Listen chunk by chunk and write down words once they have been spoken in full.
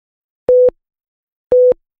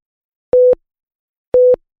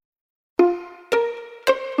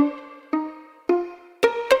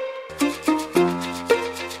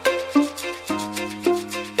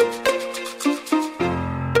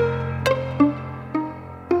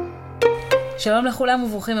שלום לכולם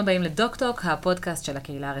וברוכים הבאים לדוקטוק, הפודקאסט של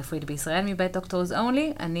הקהילה הרפואית בישראל מבית דוקטורס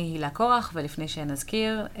אונלי. אני הילה קורח, ולפני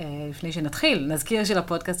שנתחיל, נזכיר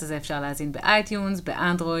שלפודקאסט הזה אפשר להזין באייטיונס,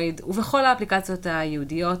 באנדרואיד ובכל האפליקציות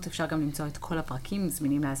היהודיות. אפשר גם למצוא את כל הפרקים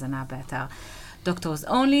זמינים להזנה באתר דוקטורס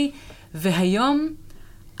אונלי. והיום,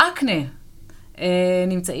 אקנה.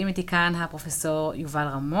 נמצאים איתי כאן הפרופסור יובל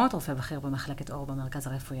רמות, רופא בכיר במחלקת עור במרכז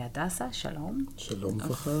הרפואי הדסה. שלום. שלום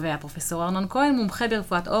וברכה. והפרופסור ארנון כהן, מומחה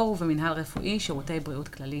ברפואת עור ובמנהל רפואי, שירותי בריאות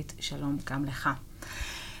כללית. שלום גם לך.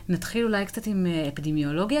 נתחיל אולי קצת עם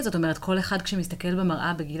אפידמיולוגיה, זאת אומרת, כל אחד כשמסתכל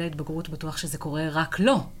במראה בגיל ההתבגרות בטוח שזה קורה רק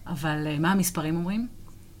לא, אבל מה המספרים אומרים?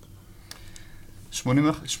 85%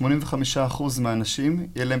 מהאנשים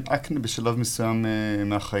יהיה להם אקנה בשלב מסוים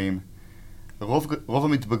מהחיים. רוב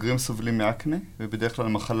המתבגרים סובלים מאקנה, ובדרך כלל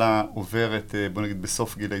המחלה עוברת, בוא נגיד,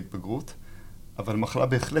 בסוף גיל ההתבגרות, אבל המחלה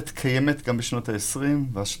בהחלט קיימת גם בשנות ה-20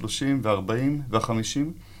 וה-30 וה-40 וה-50.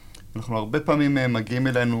 אנחנו הרבה פעמים מגיעים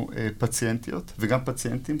אלינו פציינטיות, וגם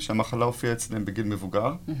פציינטים שהמחלה הופיעה אצלם בגיל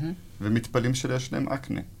מבוגר, ומתפלים שיש להם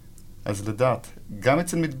אקנה. אז לדעת, גם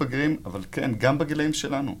אצל מתבגרים, אבל כן, גם בגילאים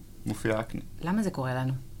שלנו מופיע אקנה. למה זה קורה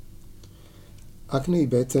לנו? אקנה היא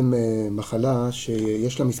בעצם מחלה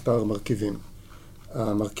שיש לה מספר מרכיבים.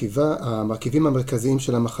 המרכיבים המרכזיים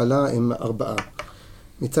של המחלה הם 4.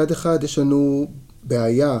 מצד אחד יש לנו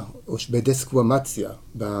בעיה או בדסקוואמציה,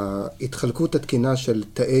 בהתחלקות התקינה של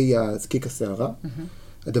תאי זקיק השערה.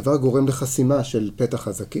 הדבר גורם לחסימה של פתח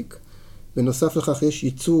הזקיק. בנוסף לכך יש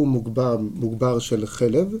ייצור מוגבר של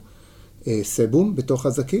חלב, סבום בתוך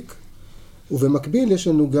הזקיק. ובמקביל יש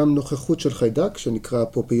לנו גם נוכחות של חיידק שנקרא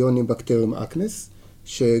פרופיונים בקטריום אקנס,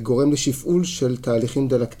 שגורם לשפעול של תהליכים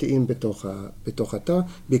דלקתיים בתוך התא,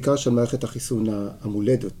 בעיקר של מערכת החיסון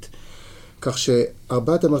המולדת. כך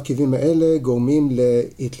שארבעת המרכיבים האלה גורמים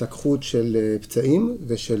להתלקחות של פצעים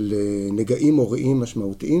ושל נגעים עוריים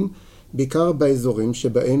משמעותיים, בעיקר באזורים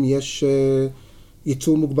שבהם יש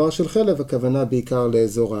ייצור מוגבר של חלב, הכוונה בעיקר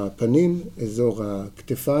לאזור הפנים, אזור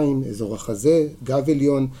הכתפיים, אזור החזה, גב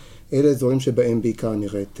עליון, אלה אזורים שבהם בעיקר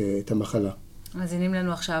נראית את המחלה. מזינים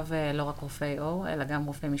לנו עכשיו לא רק רופאי עור, אלא גם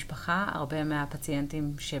רופאי משפחה. הרבה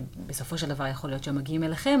מהפציינטים שבסופו של דבר יכול להיות שמגיעים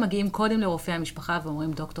אליכם, מגיעים קודם לרופאי המשפחה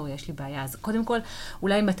ואומרים, דוקטור, יש לי בעיה. אז קודם כל,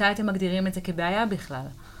 אולי מתי אתם מגדירים את זה כבעיה בכלל?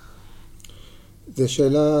 זו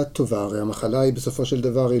שאלה טובה, הרי המחלה היא בסופו של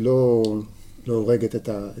דבר היא לא הורגת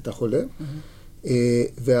את החולה.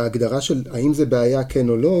 וההגדרה של האם זה בעיה כן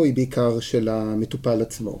או לא, היא בעיקר של המטופל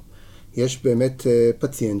עצמו. יש באמת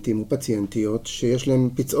פציינטים ופציינטיות שיש להם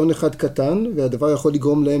פצעון אחד קטן, והדבר יכול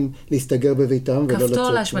לגרום להם להסתגר בביתם ולא לצאת מהבית.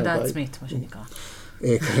 כפתור להשמדה עצמית, מה שנקרא.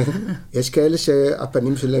 יש כאלה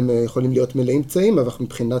שהפנים שלהם יכולים להיות מלאים פצעים, אבל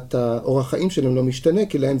מבחינת האורח חיים שלהם לא משתנה,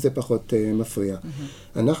 כי להם זה פחות מפריע.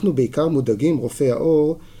 אנחנו בעיקר מודאגים, רופאי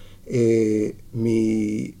העור,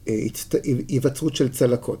 מהיווצרות של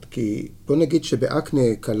צלקות. כי בוא נגיד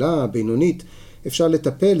שבאקנה קלה, בינונית, אפשר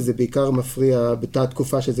לטפל, זה בעיקר מפריע בתת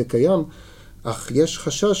תקופה שזה קיים, אך יש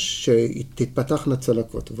חשש שתתפתחנה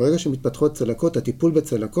צלקות. וברגע שמתפתחות צלקות, הטיפול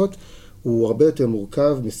בצלקות הוא הרבה יותר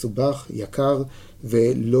מורכב, מסובך, יקר,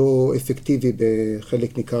 ולא אפקטיבי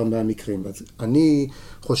בחלק ניכר מהמקרים. אז אני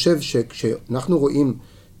חושב שכשאנחנו רואים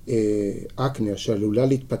אקנה שעלולה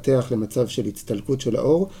להתפתח למצב של הצטלקות של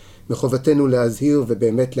העור, מחובתנו להזהיר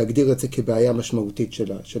ובאמת להגדיר את זה כבעיה משמעותית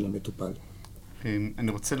של המטופל.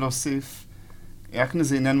 אני רוצה להוסיף, אקנה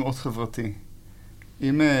זה עניין מאוד חברתי.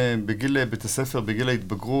 אם בגיל בית הספר, בגיל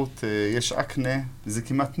ההתבגרות, יש אקנה, זה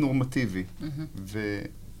כמעט נורמטיבי.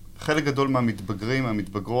 וחלק גדול מהמתבגרים,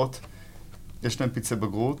 המתבגרות, יש להם פצעי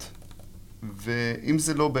בגרות, ואם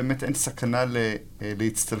זה לא, באמת אין סכנה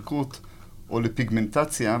להצטלקות או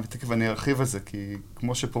לפיגמנטציה, ותכף אני ארחיב על זה, כי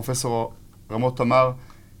כמו שפרופסור רמות אמר,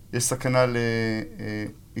 יש סכנה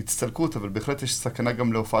להצטלקות, אבל בהחלט יש סכנה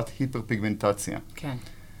גם להופעת היפרפיגמנטציה. כן.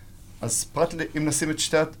 אז פרט אם נשים את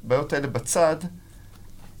שתי הבעיות האלה בצד,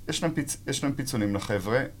 יש להם פיצונים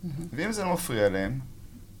לחבר'ה, ואם זה לא מפריע להם,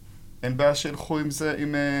 אין בעיה שילכו עם זה,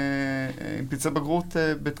 עם פצעי בגרות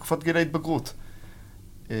בתקופת גיל ההתבגרות.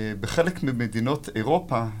 בחלק ממדינות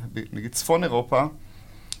אירופה, נגיד צפון אירופה,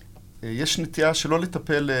 יש נטייה שלא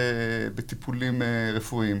לטפל בטיפולים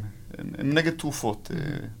רפואיים. הם נגד תרופות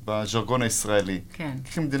בז'רגון הישראלי. כן.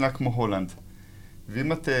 כמדינה כמו הולנד.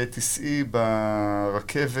 ואם את תיסעי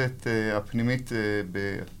ברכבת הפנימית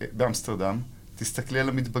באמסטרדם, תסתכלי על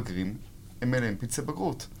המתבגרים, הם אליהם פצעי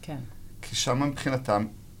בגרות. כן. כי שם מבחינתם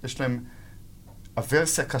יש להם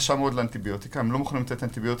אברסיה קשה מאוד לאנטיביוטיקה, הם לא מוכנים לתת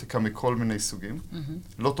אנטיביוטיקה מכל מיני סוגים,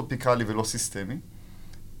 לא טופיקלי ולא סיסטמי,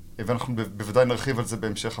 ואנחנו בוודאי נרחיב על זה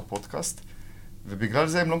בהמשך הפודקאסט, ובגלל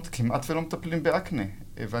זה הם לא, כמעט ולא מטפלים באקנה.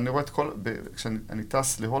 ואני רואה את כל, כשאני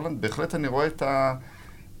טס להולנד, בהחלט אני רואה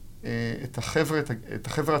את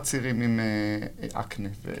החבר'ה הצעירים עם אקנה,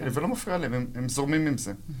 ולא מפריע להם, הם זורמים עם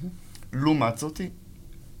זה. לעומת זאת,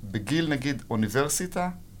 בגיל נגיד אוניברסיטה,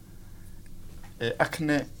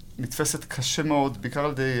 אקנה נתפסת קשה מאוד, בעיקר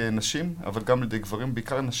על ידי נשים, אבל גם על ידי גברים,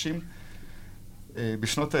 בעיקר נשים.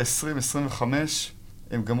 בשנות ה-20-25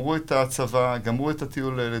 הם גמרו את הצבא, גמרו את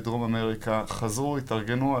הטיול לדרום אמריקה, חזרו,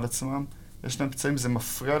 התארגנו על עצמם, יש להם פצעים, זה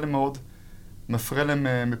מפריע להם מאוד, מפריע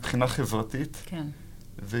להם מבחינה חברתית. כן.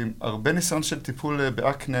 ועם הרבה ניסיון של טיפול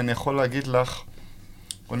באקנה, אני יכול להגיד לך,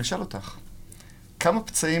 או נשאל אותך, כמה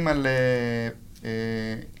פצעים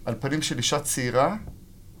על פנים של אישה צעירה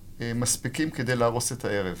מספיקים כדי להרוס את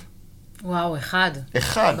הערב? וואו, אחד.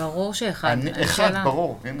 אחד. ברור שאחד. אחד,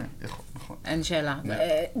 ברור, הנה, נכון. אין שאלה.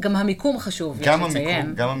 גם המיקום חשוב, יש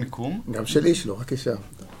לציין. גם המיקום. גם של איש, לא רק אישה.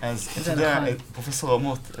 אז אתה יודע, פרופסור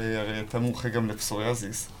רמות, הרי אתה מומחה גם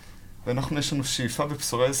לפסוריאזיס, ואנחנו יש לנו שאיפה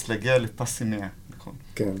בפסוריאזיס להגיע לפסי 100, נכון?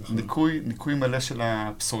 כן, נכון. ניקוי מלא של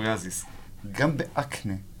הפסוריאזיס. גם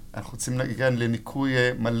באקנה, אנחנו רוצים להגיע לניקוי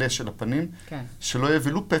מלא של הפנים, כן. שלא יהיה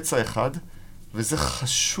ולו פצע אחד, וזה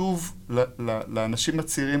חשוב לאנשים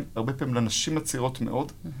הצעירים, הרבה פעמים לנשים הצעירות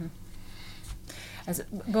מאוד. אז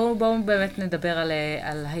בואו באמת נדבר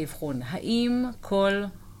על האבחון. האם כל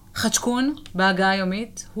חדשקון בהגעה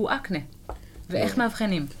היומית הוא אקנה? ואיך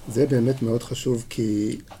מאבחנים? זה באמת מאוד חשוב,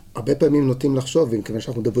 כי הרבה פעמים נוטים לחשוב, וכיוון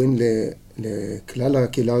שאנחנו מדברים לכלל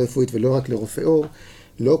הקהילה הרפואית ולא רק לרופאי עור,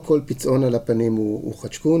 לא כל פצעון על הפנים הוא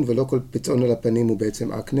חדשקון, ולא כל פצעון על הפנים הוא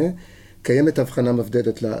בעצם אקנה. קיימת הבחנה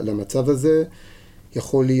מבדדת למצב הזה.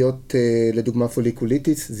 יכול להיות, לדוגמה,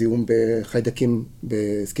 פוליקוליטיס, זיהום בחיידקים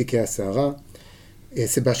בזקיקי השערה.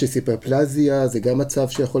 סבאשיס היפרפלזיה, זה גם מצב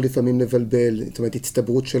שיכול לפעמים לבלבל, זאת אומרת,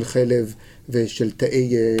 הצטברות של חלב ושל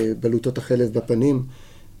תאי בלוטות החלב בפנים.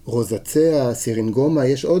 רוזציה, סירינגומה,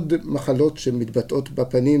 יש עוד מחלות שמתבטאות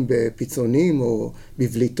בפנים בפיצונים או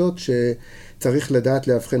בבליטות שצריך לדעת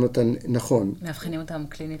להבחן אותן נכון. מאבחנים אותם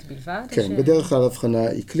קלינית בלבד? כן, בדרך כלל ההבחנה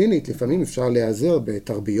היא קלינית, לפעמים אפשר להיעזר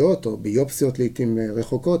בתרביות או ביופסיות לעתים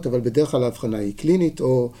רחוקות, אבל בדרך כלל ההבחנה היא קלינית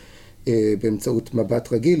או באמצעות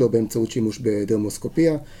מבט רגיל או באמצעות שימוש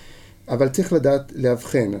בדרמוסקופיה, אבל צריך לדעת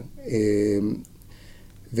להבחן.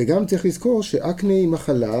 וגם צריך לזכור שאקנה היא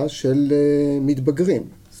מחלה של מתבגרים.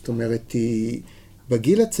 זאת אומרת,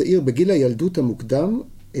 בגיל הצעיר, בגיל הילדות המוקדם,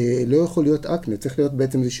 לא יכול להיות אקנה. צריך להיות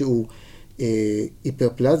בעצם איזשהו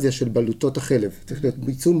היפרפלזיה של בלוטות החלב. צריך להיות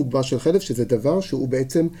ייצור מוגבר של חלב, שזה דבר שהוא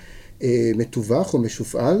בעצם מתווך או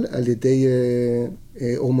משופעל על ידי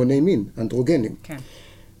הורמוני מין, אנדרוגנים. כן.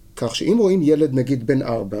 כך שאם רואים ילד נגיד בן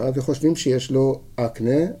 4 וחושבים שיש לו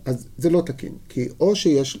אקנה, אז זה לא תקין. כי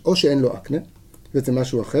או שאין לו אקנה, וזה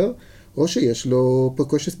משהו אחר, או שיש לו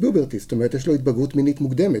פרקושס ביוברטיס, זאת אומרת, יש לו התבגרות מינית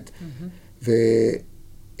מוקדמת.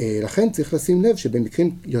 ולכן צריך לשים לב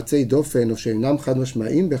שבמקרים יוצאי דופן או שאינם חד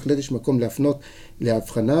משמעיים, בהחלט יש מקום להפנות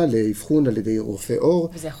להבחנה, לאבחון על ידי רופא עור.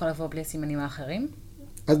 וזה יכול לבוא בלי סימנים האחרים?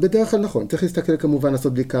 אז בדרך כלל נכון, צריך להסתכל כמובן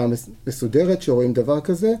לעשות בדיקה מסודרת שרואים דבר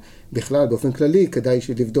כזה. בכלל, באופן כללי, כדאי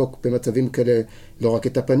לבדוק במצבים כאלה לא רק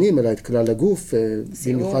את הפנים, אלא את כלל הגוף,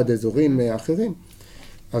 במיוחד אזורים אחרים.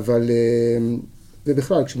 אבל,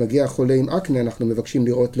 ובכלל, כשמגיע החולה עם אקנה, אנחנו מבקשים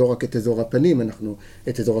לראות לא רק את אזור הפנים,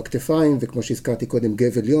 את אזור הכתפיים, וכמו שהזכרתי קודם,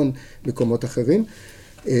 גב עליון, מקומות אחרים.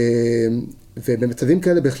 ובמצבים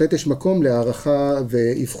כאלה בהחלט יש מקום להערכה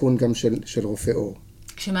ואבחון גם של רופא עור.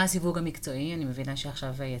 כשמה הסיווג המקצועי? אני מבינה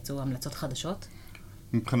שעכשיו יצאו המלצות חדשות.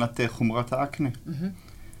 מבחינת חומרת האקנה.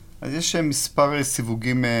 אז יש מספר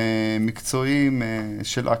סיווגים מקצועיים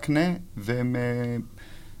של אקנה, והם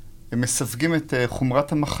מסווגים את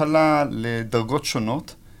חומרת המחלה לדרגות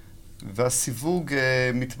שונות, והסיווג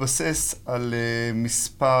מתבסס על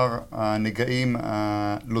מספר הנגעים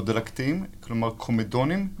הלא דלקתיים, כלומר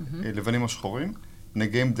קומדונים, לבנים או שחורים,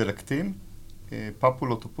 נגעים דלקתיים,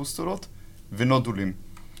 פפולות או פוסטולות, ונודולים.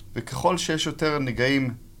 וככל שיש יותר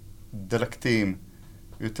נגעים דלקתיים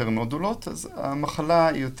ויותר נודולות, אז המחלה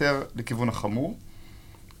היא יותר לכיוון החמור.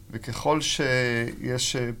 וככל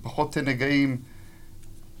שיש פחות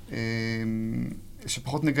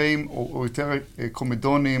נגעים, או יותר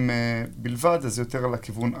קומדונים בלבד, אז יותר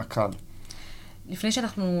לכיוון הקל. לפני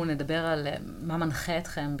שאנחנו נדבר על מה מנחה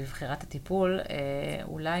אתכם בבחירת הטיפול,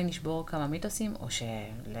 אולי נשבור כמה מיתוסים, או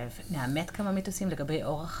שנאמת כמה מיתוסים לגבי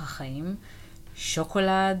אורח החיים,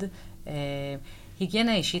 שוקולד,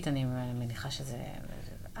 היגיינה אישית, אני מניחה שזה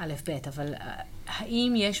א' ב', אבל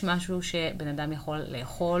האם יש משהו שבן אדם יכול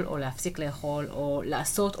לאכול או להפסיק לאכול, או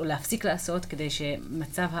לעשות או להפסיק לעשות, כדי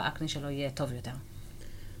שמצב האקנה שלו יהיה טוב יותר?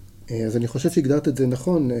 אז אני חושב שהגדרת את זה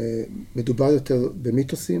נכון, מדובר יותר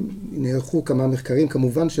במיתוסים, נערכו כמה מחקרים,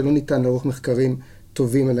 כמובן שלא ניתן לערוך מחקרים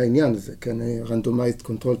טובים על העניין הזה, כן? randomized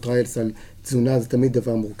control trials על תזונה זה תמיד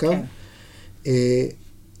דבר מורכב. כן.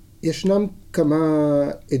 ישנם כמה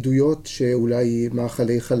עדויות שאולי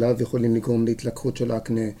מאכלי חלב יכולים לגרום להתלקחות של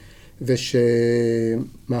אקנה,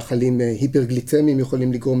 ושמאכלים היפרגליצמיים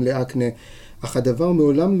יכולים לגרום לאקנה, אך הדבר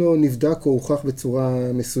מעולם לא נבדק או הוכח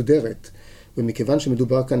בצורה מסודרת. ומכיוון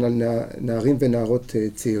שמדובר כאן על נערים ונערות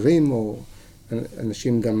צעירים, או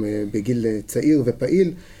אנשים גם בגיל צעיר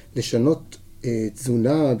ופעיל, לשנות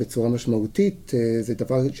תזונה בצורה משמעותית, זה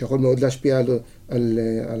דבר שיכול מאוד להשפיע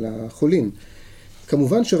על החולים.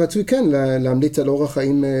 כמובן שרצוי כן להמליץ על אורח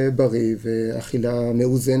חיים בריא ואכילה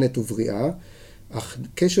מאוזנת ובריאה, אך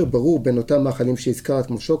קשר ברור בין אותם מאכלים שהזכרת,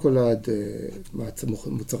 כמו שוקולד,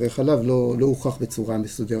 מוצרי חלב, לא הוכח בצורה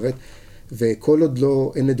מסודרת, וכל עוד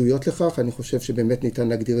אין עדויות לכך, אני חושב שבאמת ניתן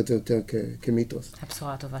להגדיר את זה יותר כמיתוס.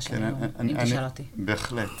 הבשורה הטובה שלנו, אם תשאל אותי.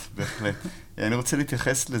 בהחלט, בהחלט. אני רוצה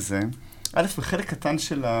להתייחס לזה. א', בחלק קטן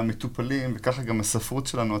של המטופלים, וככה גם הספרות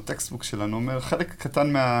שלנו, הטקסטבוק שלנו, אומר, חלק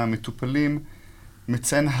קטן מהמטופלים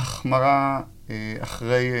מציין החמרה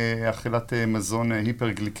אחרי אכילת מזון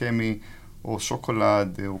היפרגליקמי, או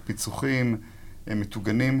שוקולד, או פיצוחים,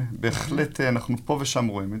 מטוגנים. בהחלט אנחנו פה ושם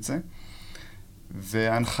רואים את זה.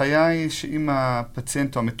 וההנחיה היא שאם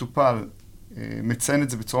הפציינט או המטופל מציין את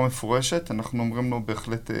זה בצורה מפורשת, אנחנו אומרים לו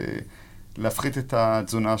בהחלט להפחית את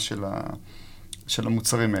התזונה של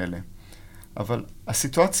המוצרים האלה. אבל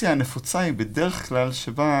הסיטואציה הנפוצה היא בדרך כלל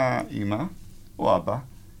שבה אמא או אבא,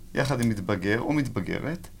 יחד עם מתבגר או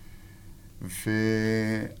מתבגרת,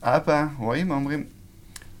 ואבא או האמא אומרים,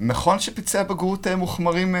 נכון שפצעי הבגרות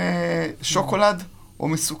מוחמרים שוקולד או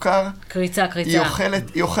מסוכר? קריצה.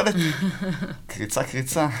 היא אוכלת,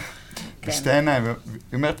 קריצה. בשתי עיניים. היא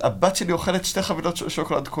אומרת, הבת שלי אוכלת 2 חבילות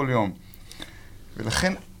שוקולד כל יום.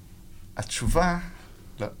 ולכן התשובה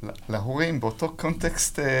להורים באותו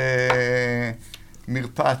קונטקסט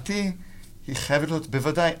מרפאתי, היא חייבת להיות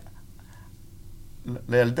בוודאי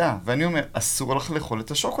לילדה. ואני אומר, אסור לך לאכול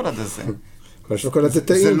את השוקולד הזה. השוקולד זה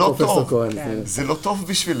טעים, פרופסור כהן. זה לא טוב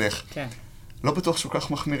בשבילך. כן. לא בטוח שהוא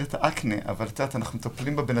כך מחמיר את האקנה, אבל את יודעת, אנחנו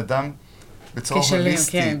מטפלים בבן אדם בצורה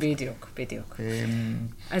הוליסטית. כן, בדיוק.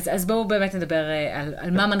 אז בואו באמת נדבר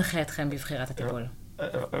על מה מנחה אתכם בבחירת הטיפול.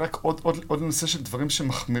 רק עוד נושא של דברים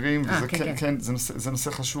שמחמירים, וזה כן, זה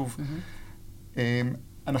נושא חשוב.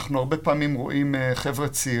 אנחנו הרבה פעמים רואים חבר'ה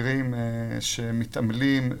צעירים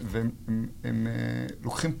שמתעמלים, והם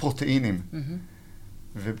לוקחים פרוטאינים.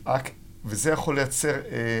 וזה יכול לייצר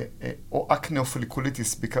או אקנה או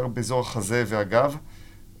פוליקוליטיס, בעיקר באזור החזה והגב.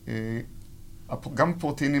 גם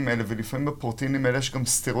הפרוטאינים האלה, ולפעמים בפרוטאינים האלה יש גם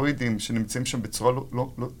סטרואידים שנמצאים שם בצורה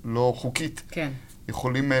לא חוקית. כן.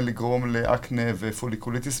 יכולים לגרום לאקנה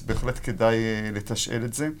ופוליקוליטיס, בהחלט כדאי לתשאל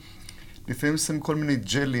את זה. לפעמים שמים כל מיני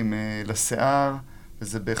ג'לים לשיער,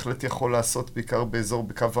 וזה בהחלט יכול לעשות בעיקר באזור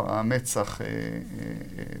בקו המצח,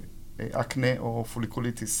 אקנה או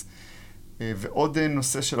פוליקוליטיס. ועוד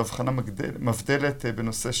נושא של הבחנה מבדלת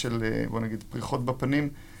בנושא של, בוא נגיד, פריחות בפנים,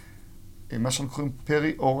 מה שאנחנו קוראים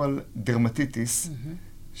פרי-אורל דרמטיטיס,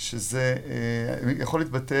 שזה יכול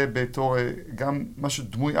להתבטא בתור גם משהו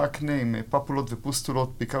דמוי אקנה עם פפולות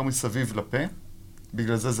ופוסטולות, בעיקר מסביב לפה,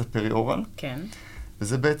 בגלל זה פרי-אורל. כן.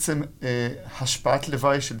 וזה בעצם השפעת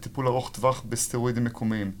לוואי של טיפול ארוך טווח בסטרואידים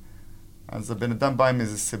מקומיים. אז הבן אדם בא עם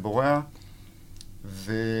איזה סבוריה,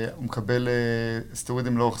 והוא מקבל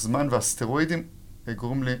סטרואידים לאורך זמן, והסטרואידים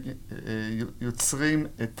יוצרים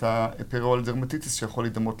את הפרי-אורל דרמטיטיס שיכול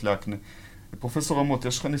להידמות לאקנה. פרופסור רמות,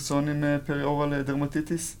 יש לך ניסיון עם פרי-אורל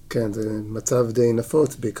דרמטיטיס? כן, זה מצב די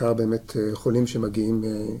נפוץ, בעיקר באמת חולים שמגיעים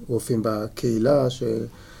רופאים בקהילה,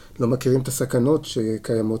 שלא מכירים את הסכנות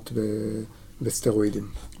שקיימות בסטרואידים.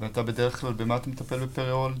 ואתה בדרך כלל, במה אתה מטפל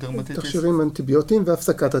בפרי-אורל דרמטיטיס? תכשירים אנטיביוטיים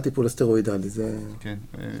והפסקת הטיפול הסטרואידלי, זה... כן.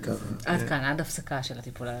 עד כאן, עד הפסקה של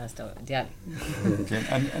הטיפול הסטרואידלי. כן,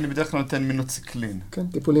 אני בדרך כלל נותן מינוציקלין. כן,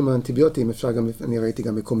 טיפולים האנטיביוטיים, אפשר גם, אני ראיתי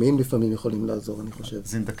גם מקומיים לפעמים יכולים לעזור, אני חושב.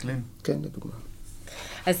 זינדקלין? כן, לדוגמה.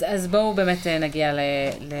 אז בואו באמת נגיע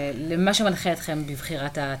למה שמנחה אתכם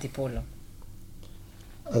בבחירת הטיפול.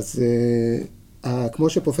 אז כמו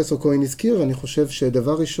שפרופסור כהן הזכיר, אני חושב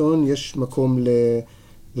שדבר ראשון יש מקום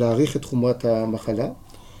להעריך את חומרת המחלה.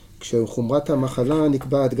 כשחומרת המחלה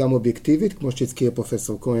נקבעת גם אובייקטיבית, כמו שהזכיר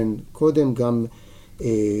פרופסור כהן קודם, גם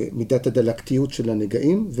מידת הדלקתיות של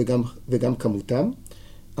הנגעים וגם כמותם.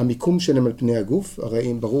 המיקום שלהם על פני הגוף,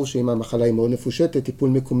 הרי ברור שאם המחלה היא מאוד מפושטת, טיפול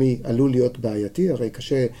מקומי עלול להיות בעייתי, הרי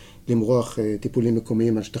קשה למרוח טיפולים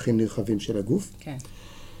מקומיים על שטחים נרחבים של הגוף. כן.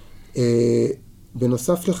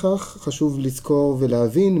 בנוסף לכך, חשוב לזכור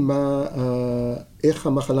ולהבין איך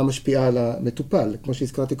המחלה משפיעה על המטופל. כמו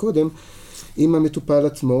שהזכרתי קודם, אם המטופל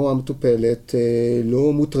עצמו או המטופלת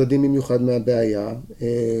לא מוטרדים במיוחד מהבעיה,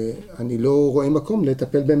 אני לא רואה מקום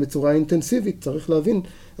לטפל בהם בצורה אינטנסיבית. צריך להבין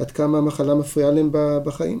עד כמה המחלה מפריעה להם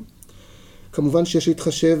בחיים. כמובן שיש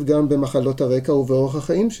להתחשב גם במחלות הרקע ובאורח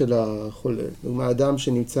החיים של החולה. כלומר, האדם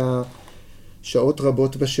שנמצא שעות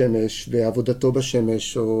רבות בשמש, בעבודתו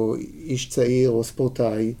בשמש, או איש צעיר או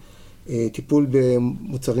ספורטאי, טיפול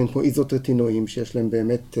במוצרים כמו איזוטרטינואים, שיש להם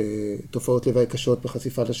באמת תופעות לוואי קשות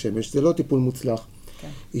בחשיפה לשמש, זה לא טיפול מוצלח. כן.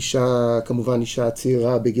 אישה, כמובן אישה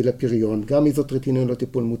צעירה בגיל הפריון, גם איזוטרטינואים לא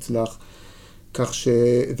טיפול מוצלח, כך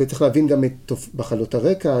וצריך להבין גם את מחלות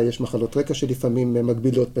הרקע, יש מחלות רקע שלפעמים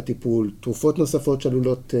מגבילות בטיפול, תרופות נוספות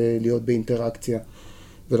שעלולות להיות באינטראקציה,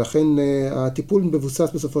 ולכן הטיפול מבוסס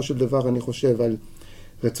בסופו של דבר, אני חושב, על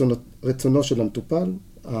רצונו של המטופל,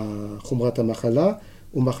 חומרת המחלה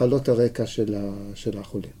ומחלות הרקע של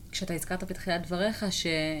החולה. כשאתה הזכרת בתחילת דבריך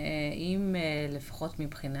שאם לפחות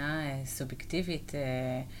מבחינה סובייקטיבית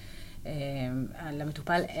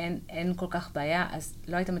למטופל אין כל כך בעיה, אז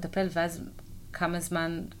לא היית מטפל, ואז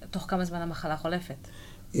תוך כמה זמן המחלה חולפת?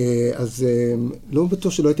 אז לא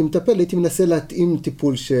בטוח שלא הייתי מטפל, הייתי מנסה להתאים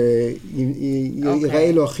טיפול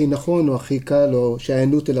שיראה לו הכי נכון או הכי קל, או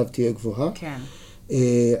שהעיינות אליו תהיה גבוהה. כן.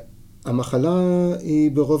 המחלה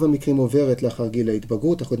היא ברוב המקרים עוברת לאחר גיל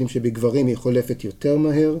ההתבגרות, אנחנו יודעים שבגברים היא חולפת יותר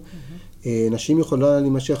מהר, נשים יכולה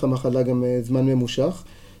להימשך המחלה גם זמן ממושך,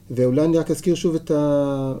 ואולי אני רק אזכיר שוב את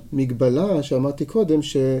המגבלה שאמרתי קודם,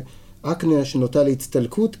 שאקנה שנוטה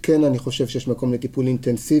להצטלקות, כן אני חושב שיש מקום לטיפול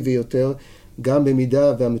אינטנסיבי יותר, גם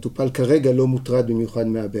במידה והמטופל כרגע לא מוטרד במיוחד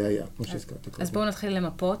מהבעיה, כמו שהזכרתי קודם. אז בואו נתחיל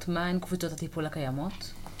למפות, מה הן קבוצות הטיפול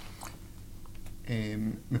הקיימות?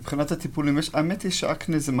 מבחינת הטיפולים, האמת היא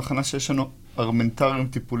שאקנה זה מחנה שיש לנו ארמנטריום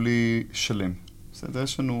טיפולי שלם. בסדר?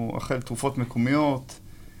 יש לנו החל תרופות מקומיות,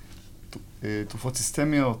 תרופות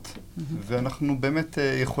סיסטמיות, ואנחנו באמת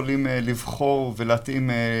יכולים לבחור ולהתאים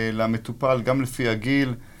למטופל גם לפי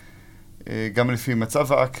הגיל, גם לפי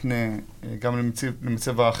מצב האקנה, גם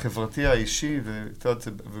למצב החברתי, האישי,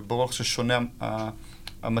 וברור ששונה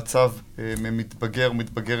המצב ממתבגר,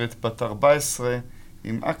 מתבגרת בת 14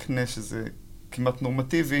 עם אקנה, שזה כמעט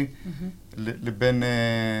נורמטיבי, לבין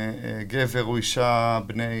גבר או אישה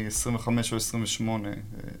בני 25 או 28.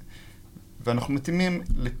 ואנחנו מתאימים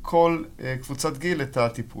לכל קבוצת גיל את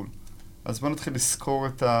הטיפול. אז בואו נתחיל לזכור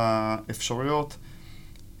את האפשרויות.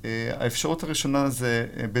 האפשרות הראשונה זה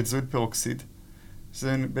בנזויל פרוקסיד.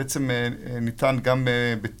 זה בעצם ניתן גם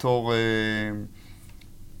בתור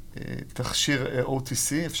תכשיר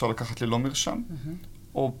OTC, אפשר לקחת ללא מרשם,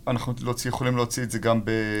 או אנחנו יכולים להוציא את זה גם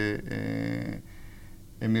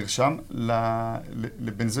במרשם.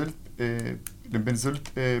 לבנזויל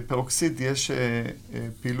פרוקסיד יש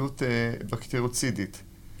פעילות בקטריוצידית,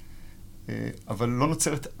 אבל לא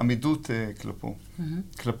נוצרת עמידות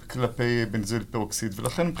כלפי בנזויל פרוקסיד,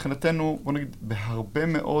 ולכן מבחינתנו, בוא נגיד, בהרבה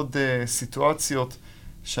מאוד סיטואציות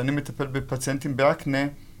שאני מטפל בפציינטים באקנה,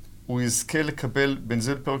 הוא יזכה לקבל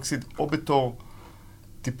בנזויל פרוקסיד או בתור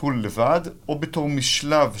טיפול לבד, או בתור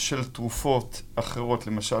משלב של תרופות אחרות,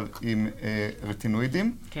 למשל עם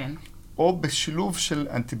רטינואידים, כן. או בשילוב של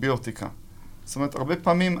אנטיביוטיקה. זאת אומרת, הרבה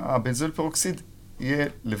פעמים הבנזויל פרוקסיד יהיה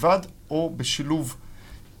לבד, או בשילוב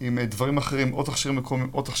עם דברים אחרים, או תכשירים מקומיים,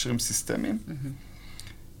 או תכשירים סיסטמיים.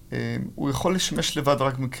 הוא יכול לשמש לבד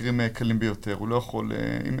רק במקרים קלים ביותר. הוא לא יכול,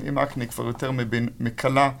 אם אקנה כבר יותר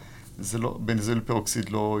מקלה, בנזויל פרוקסיד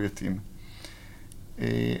לא יתאים.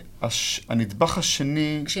 הנדבך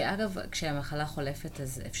השני... אגב, כשהמחלה חולפת,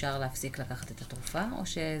 אז אפשר להפסיק לקחת את התרופה, או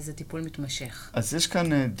שזה טיפול מתמשך? אז יש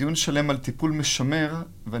כאן דיון שלם על טיפול משמר,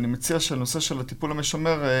 ואני מציע שהנושא של הטיפול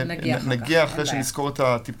המשמר נגיע אחרי שנזכור את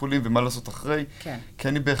הטיפולים ומה לעשות אחרי. כן. כי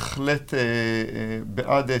אני בהחלט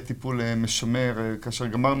בעד טיפול משמר, כאשר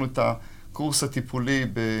גמרנו את הקורס הטיפולי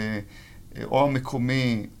או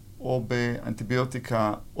המקומי, או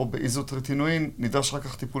באנטיביוטיקה, או באיזוטרטינואין, נדרש רק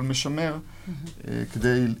כך טיפול משמר,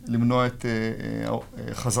 כדי למנוע את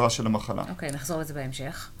חזרה של המחלה. אוקיי, נחזור לזה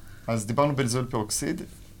בהמשך. אז דיברנו בנזויל פרוקסיד.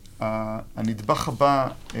 הנדבך הבא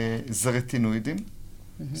זה רטינואידים,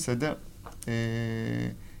 בסדר?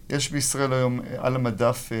 יש בישראל היום על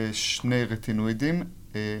המדף שני רטינואידים,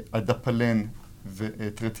 אדפלן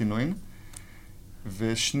וטרטינואין,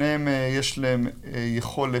 ושניהם יש להם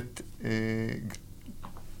יכולת,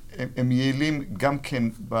 הם יעילים גם כן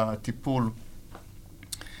בטיפול,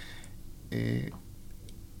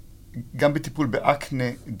 גם בטיפול באקנה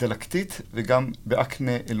דלקתית וגם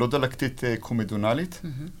באקנה לא דלקתית קומדונלית.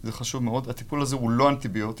 זה חשוב מאוד. הטיפול הזה הוא לא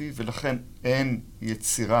אנטיביוטי, ולכן אין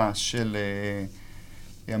יצירה של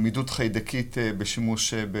עמידות חיידקית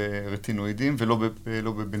בשימוש ברטינואידים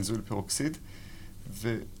ולא בבנזויל פרוקסיד.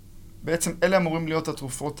 ובעצם אלה אמורים להיות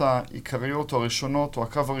התרופות העיקריות או הראשונות או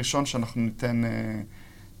הקו הראשון שאנחנו ניתן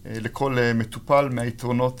לכל מטופל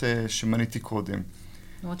מהיתרונות שמניתי קודם.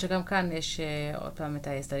 למרות שגם כאן יש עוד פעם את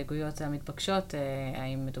ההסתייגויות המתבקשות,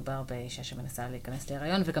 האם מדובר באישה שמנסה להיכנס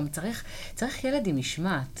להיריון, וגם צריך ילד עם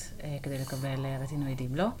משמעת כדי לקבל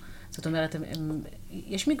רטינואידים, לא? זאת אומרת,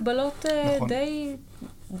 יש מגבלות נכון.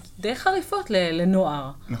 די חריפות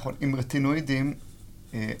לנוער. נכון, עם רטינואידים,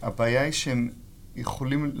 הבעיה היא שהם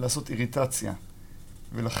יכולים לעשות איריטציה,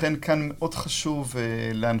 ולכן כאן מאוד חשוב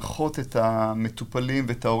להנחות את המטופלים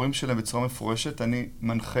ואת ההורים שלהם בצורה מפורשת. אני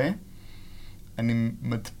מנחה, אני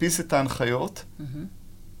מדפיס את ההנחיות,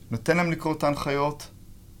 נותן להם לקרוא את ההנחיות,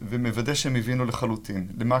 ומוודא שהם הבינו לחלוטין.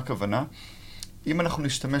 למה הכוונה? אם אנחנו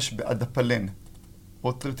נשתמש באדפלן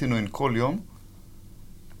או טרטינואין כל יום,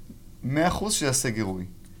 100% שיעשה גירוי.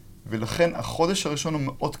 ולכן החודש הראשון הוא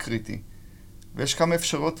מאוד קריטי. ויש כמה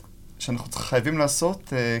אפשרויות שאנחנו חייבים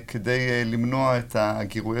לעשות כדי למנוע את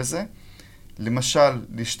הגירוי הזה. למשל,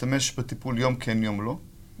 להשתמש בטיפול יום כן יום לא,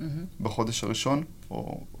 בחודש הראשון,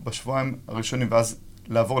 או בשבועיים הראשונים, ואז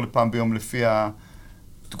לעבור לפעם ביום לפי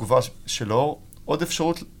התגובה של האור. עוד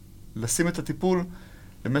אפשרות לשים את הטיפול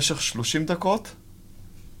למשך 30 דקות,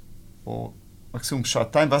 או מקסימום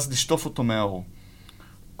שעתיים, ואז לשטוף אותו מהאור.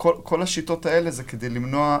 כל השיטות האלה זה כדי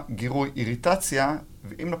למנוע גירוי איריטציה,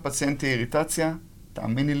 ואם לפציינט תהיה איריטציה,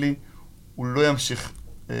 תאמיני לי, הוא לא ימשיך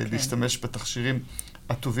להשתמש בתכשירים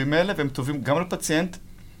הטובים האלה, והם טובים גם לפציינט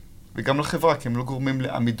וגם לחברה, כי הם לא גורמים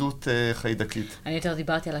לעמידות חיידקית. אני יותר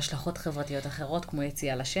דיברתי על השלכות חברתיות אחרות, כמו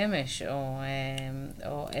יציאה לשמש,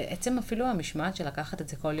 או עצם אפילו המשמעת של לקחת את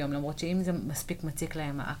זה כל יום, למרות שאם זה מספיק מציק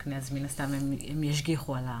להם האקנה, אז מן הסתם הם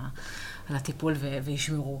ישגיחו על הטיפול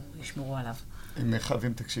וישמרו עליו. הם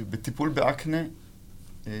חייבים, תקשיב, בטיפול באקנה,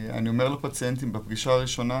 אני אומר לפציינטים בפגישה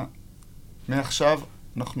הראשונה, מעכשיו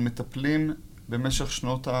אנחנו מטפלים במשך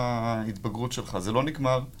שנות ההתבגרות שלך. זה לא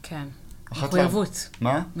נגמר. כן. מחויבות.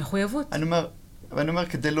 מה? מחויבות. אני אומר,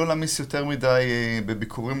 כדי לא להמיס יותר מדי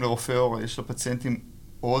בביקורים לרופא עור, יש לפציינטים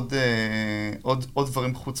עוד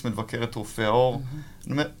דברים חוץ מלבקר את רופא העור.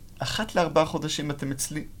 אני אומר, 1 ל4 חודשים אתם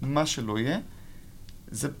אצלי, מה שלא יהיה,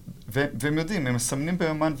 והם יודעים, הם מסמנים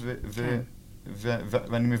ביומן,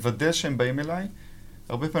 ואני מוודא שהם באים אליי.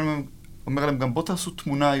 הרבה פעמים אומר להם, גם בוא תעשו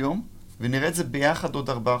תמונה היום, ונראה את זה ביחד עוד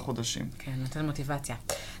 4 חודשים. כן, נותן מוטיבציה.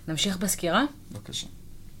 נמשיך בסקירה? בבקשה.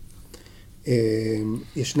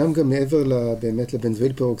 ישנם גם מעבר באמת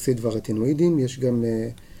לבנזויל פרוקסיד והרטינואידים, יש גם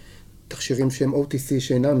תכשירים שהם OTC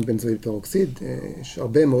שאינם בנזויל פרוקסיד. יש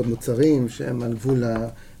הרבה מאוד מוצרים שהם על גבול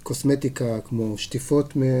הקוסמטיקה, כמו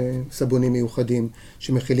שטיפות מסבונים מיוחדים,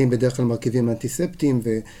 שמכילים בדרך כלל מרכיבים אנטיספטיים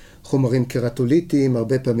וחומרים קרטוליטיים,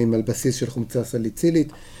 הרבה פעמים על בסיס של חומצה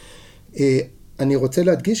סליצילית. אני רוצה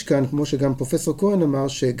להדגיש כאן, כמו שגם פרופסור כהן אמר,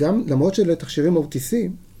 שגם למרות שאלה תכשירים OTC,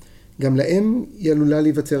 גם להם היא עלולה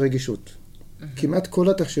להיווצר רגישות. כמעט כל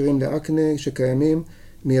התכשירים לאקנה שקיימים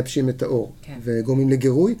מייבשים את האור, וגורמים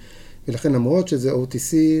לגירוי, ולכן למרות שזה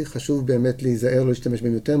OTC, חשוב באמת להיזהר, לא להשתמש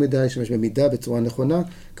בהם יותר מדי, להשתמש במידה בצורה נכונה,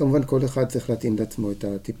 כמובן כל אחד צריך להתאים לעצמו את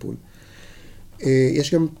הטיפול.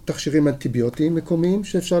 יש גם תכשירים אנטיביוטיים מקומיים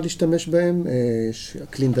שאפשר להשתמש בהם,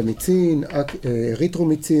 קלינדמיצין,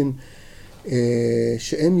 אריתרומיצין,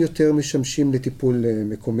 שהם יותר משמשים לטיפול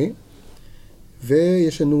מקומי,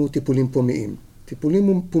 ויש לנו טיפולים פומיים.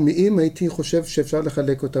 טיפולים פומיים, הייתי חושב שאפשר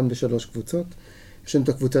לחלק אותם ל3 קבוצות. יש לנו את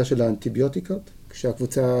הקבוצה של האנטיביוטיקות,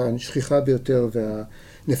 כשהקבוצה השכיחה ביותר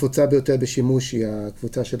והנפוצה ביותר בשימוש היא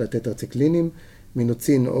הקבוצה של הטטרציקלינים,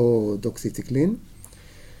 מינוצין או דוקסיציקלין.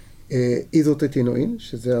 איזוטרטינואין,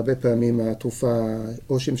 שזה הרבה פעמים התרופה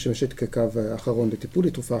או שמשמשת כקו האחרון לטיפול,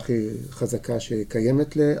 היא תרופה הכי חזקה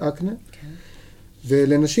שקיימת לאקנה. כן.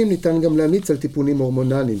 ולנשים ניתן גם להמליץ על טיפולים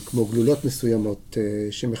הורמונליים, כמו גלולות מסוימות,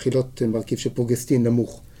 שמכילות מרכיב של פרוגסטין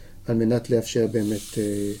נמוך, על מנת לאפשר באמת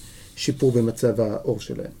שיפור במצב העור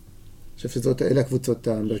שלהם. אני חושב אלה הקבוצות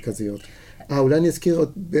המרכזיות. אולי אני אזכיר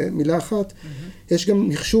עוד במילה אחת, יש גם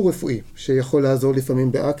מכשור רפואי, שיכול לעזור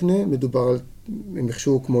לפעמים באקנה, מדובר על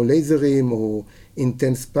מכשור כמו לייזרים, או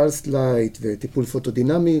אינטנס פלס לייט, וטיפול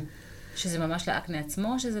פוטודינמי. שזה ממש לאקנה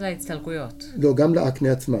עצמו, או שזה להצטלקויות? לא, גם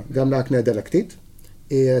לאקנה עצמה, גם לאקנה הדלקתית.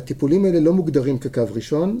 הטיפולים האלה לא מוגדרים כקו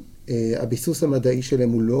ראשון, הביסוס המדעי שלהם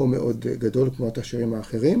הוא לא מאוד גדול כמו התכשירים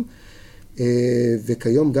האחרים,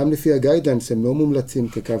 וכיום גם לפי הגיידליינס הם לא מומלצים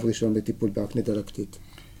כקו ראשון לטיפול באקנה דלקתית.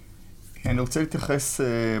 אני רוצה להתייחס,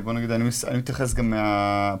 בוא נגיד, אני מתייחס גם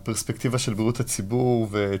מהפרספקטיבה של בריאות הציבור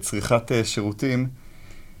וצריכת שירותים.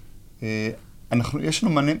 יש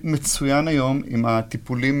לנו מענה מצוין היום עם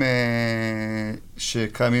הטיפולים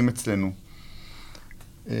שקיימים אצלנו.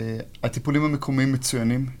 הטיפולים המקומיים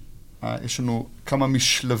מצוינים. יש לנו כמה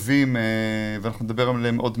משלבים, ואנחנו נדבר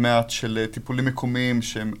עליהם עוד מעט, של טיפולים מקומיים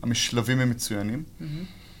שהם, המשלבים הם מצוינים.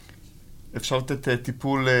 אפשר לתת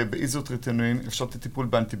טיפול באיזוטריטינואין, אפשר לתת טיפול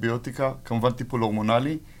באנטיביוטיקה, כמובן טיפול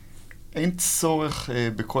הורמונלי. אין צורך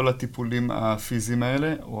בכל הטיפולים הפיזיים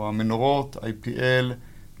האלה, או המנורות, IPL,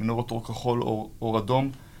 מנורות אור כחול, אור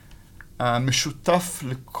אדום. המשותף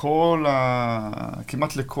לכל,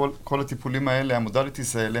 כמעט לכל הטיפולים האלה,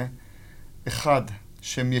 המודליטיז האלה, אחד,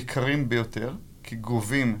 שהם יקרים ביותר, כי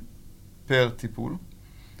גובים פר טיפול,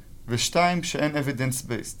 ושתיים, שאין evidence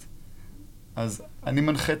based. אז אני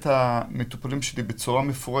מנחה את המטופלים שלי בצורה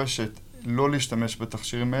מפורשת לא להשתמש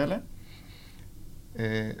בתכשירים האלה.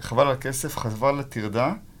 חבל על הכסף, חבל על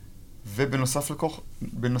הטרדה, ובנוסף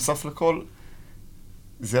לכל,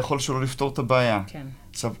 זה יכול שלא לפתור את הבעיה. כן.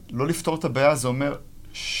 עכשיו, לא לפתור את הבעיה זה אומר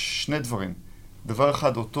שני דברים. דבר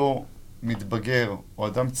אחד, אותו מתבגר או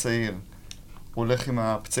אדם צעיר הולך עם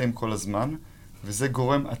הפצעים כל הזמן, וזה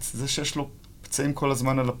גורם, זה שיש לו פצעים כל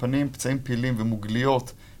הזמן על הפנים, פצעים פעילים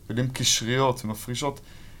ומוגליות, פעילים קשריות ומפרישות,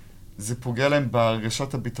 זה פוגע להם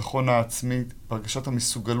בהרגשת הביטחון העצמי, בהרגשת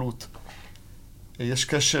המסוגלות. יש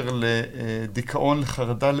קשר לדיכאון,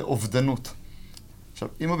 לחרדה, לאובדנות. עכשיו,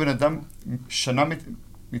 אם הבן אדם שנה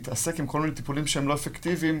מתעסק עם כל מיני טיפולים שהם לא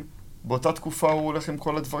אפקטיביים, באותה תקופה הוא הולך עם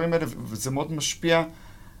כל הדברים האלה, וזה מאוד משפיע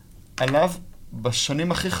עליו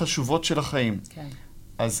בשנים הכי חשובות של החיים. כן.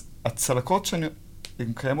 אז הצלקות שהן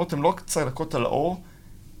קיימות, הן לא רק צלקות על האור,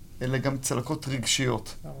 אלא גם צלקות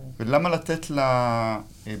רגשיות. ברור. ולמה לתת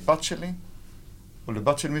לבת שלי, או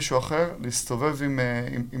לבת של מישהו אחר, להסתובב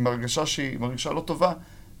עם הרגשה שהיא מרגישה לא טובה,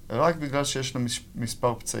 רק בגלל שיש לה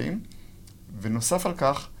מספר פצעים. ונוסף על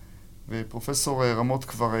כך, ופרופסור רמות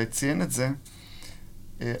כבר ציין את זה,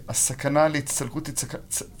 הסכנה להצטלקות היא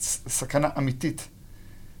סכנה אמיתית.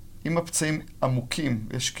 אם הפצעים עמוקים,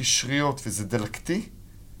 יש קשריות וזה דלקתי,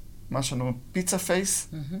 מה שאנחנו אומרים פיצה פייס,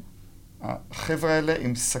 החבר'ה האלה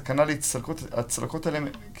עם סכנה להצטלקות, הצלקות האלה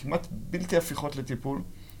כמעט בלתי הפיכות לטיפול.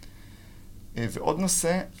 ועוד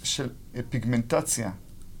נושא של פיגמנטציה,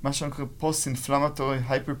 מה שאנחנו קוראים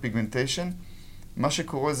post-inflammatory hyperpigmentation, מה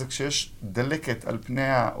שקורה זה כשיש דלקת על פני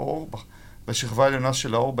האור, בשכבה העליונה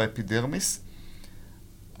של האור, באפידרמיס,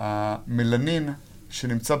 המלנין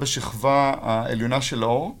שנמצא בשכבה העליונה של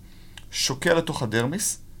האור, שוקע לתוך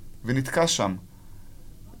הדרמיס ונתקע שם.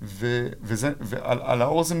 ועל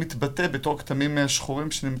האור זה מתבטא בתור כתמים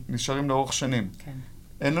שחורים שנשארים לאורך שנים. כן.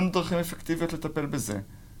 אין לנו דרכים אפקטיביות לטפל בזה.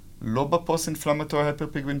 לא בפוסט-אינפלמטורי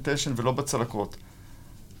הייפרפיגמנטיישן ולא בצלקות.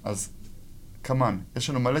 אז כמן, יש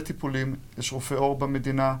לנו מלא טיפולים, יש רופא אור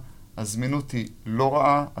במדינה, הזמינות היא לא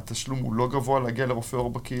רעה, התשלום הוא לא גבוה להגיע לרופא אור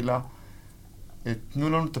בקהילה. תנו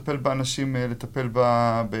לנו לטפל באנשים, לטפל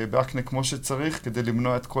באקנה כמו שצריך, כדי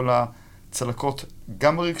למנוע את כל הצלקות,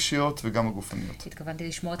 גם הרגשיות וגם הגופניות. התכוונתי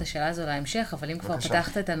לשמור את השאלה הזו להמשך, אבל אם כבר בבקשה.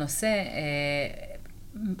 פתחת את הנושא,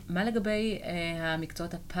 מה לגבי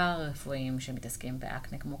המקצועות הפארה-רפואיים שמתעסקים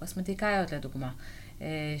באקנה, כמו קוסמטיקאיות לדוגמה,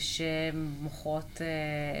 שמוכרות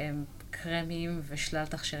קרמים ושלל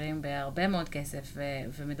תכשירים בהרבה מאוד כסף,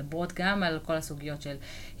 ומדברות גם על כל הסוגיות של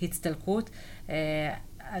הצטלקות.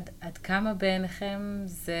 עד כמה בעיניכם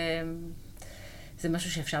זה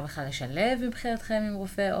משהו שאפשר בכלל לשלב מבחינתכם עם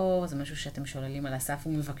רופא אור? זה משהו שאתם שוללים על הסף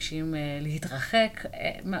ומבקשים להתרחק?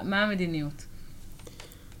 מה המדיניות?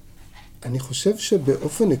 אני חושב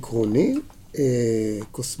שבאופן עקרוני,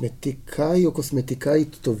 קוסמטיקאי או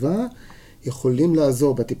קוסמטיקאית טובה יכולים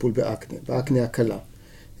לעזור בטיפול באקנה הקלה.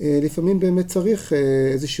 לפעמים באמת צריך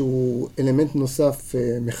איזשהו אלמנט נוסף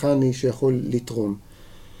מכני שיכול לתרום.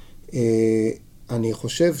 אני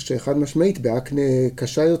חושב שחד משמעית באקנה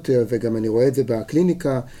קשה יותר, וגם אני רואה את זה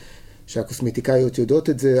בקליניקה, שהקוסמטיקאיות יודעות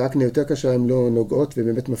את זה, אקנה יותר קשה, הן לא נוגעות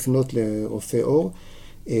ובאמת מפנות לרופא אור.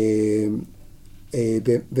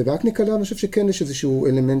 ובאקנה קלה אני חושב שכן יש איזשהו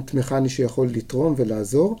אלמנט מכני שיכול לתרום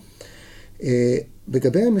ולעזור.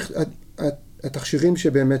 לגבי התכשירים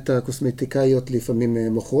שבאמת הקוסמטיקאיות לפעמים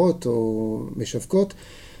מוכרות או משווקות,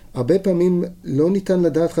 הרבה פעמים לא ניתן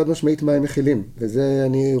לדעת חד משמעית מה הם מכילים, וזה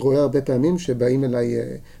אני רואה הרבה פעמים שבאים אליי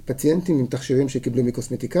פציינטים עם תכשירים שקיבלו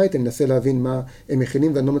מקוסמטיקאית, אני מנסה להבין מה הם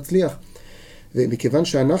מכילים ואני לא מצליח. ומכיוון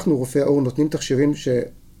שאנחנו, רופאי האור, נותנים תכשירים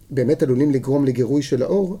שבאמת עלולים לגרום לגירוי של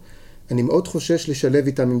האור, אני מאוד חושש לשלב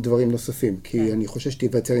איתם עם דברים נוספים, כי אני חושש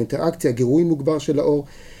שתיווצר אינטראקציה, גירוי מוגבר של האור,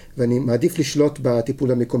 ואני מעדיף לשלוט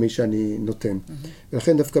בטיפול המקומי שאני נותן.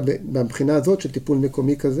 ולכן דווקא מבחינה הזאת של טיפול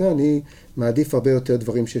מקומי כזה, אני מעדיף הרבה יותר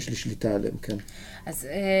דברים שיש לי שליטה עליהם, כן. אז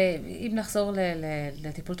אם נחזור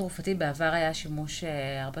לטיפול תרופתי, בעבר היה שימוש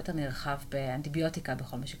הרבה יותר נרחב באנטיביוטיקה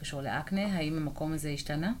בכל מה שקשור לאקנה, האם המקום הזה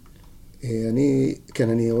השתנה?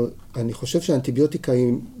 אני חושב שהאנטיביוטיקה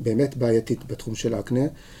היא באמת בעייתית בתחום של האקנה.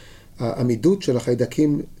 העמידות של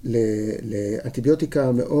החיידקים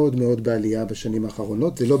לאנטיביוטיקה מאוד מאוד בעלייה בשנים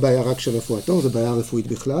האחרונות. זה לא בעיה רק של רפואת עור, זה בעיה רפואית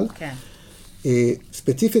בכלל. כן.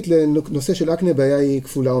 ספציפית לנושא של אקנה, בעיה היא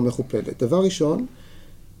כפולה או מכופלת. דבר ראשון,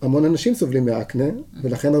 המון אנשים סובלים מאקנה,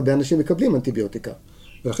 ולכן הרבה אנשים מקבלים אנטיביוטיקה.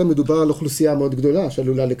 ולכן מדובר על אוכלוסייה מאוד גדולה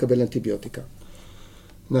שעלולה לקבל אנטיביוטיקה.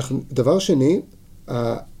 דבר שני,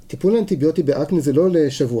 הטיפול האנטיביוטי באקנה זה לא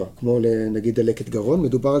לשבוע, כמו נגיד דלקת גרון,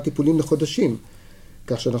 מדובר על טיפולים לחודשים.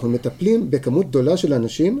 כך שאנחנו מטפלים בכמות גדולה של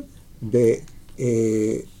אנשים,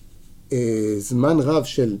 בזמן רב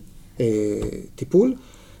של טיפול,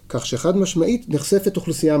 כך שחד משמעית נחשפת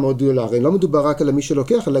אוכלוסייה מאוד גדולה. הרי לא מדובר רק על מי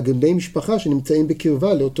שלוקח, אלא גם בני משפחה שנמצאים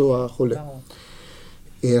בקרבה לאותו החולה.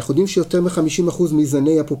 אנחנו יודעים שיותר מ-50%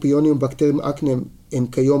 מזני הפופיונים ובקטריום אקנה הם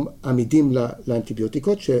כיום עמידים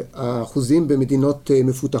לאנטיביוטיקות, שהאחוזים במדינות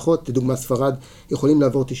מפותחות, לדוגמה ספרד, יכולים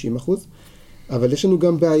לעבור 90%. אבל יש לנו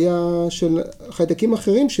גם בעיה של חיידקים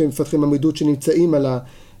אחרים שמפתחים עמידות שנמצאים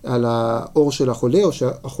על האור של החולה, או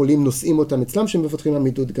שהחולים נושאים אותם אצלם שמפתחים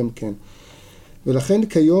עמידות גם כן. ולכן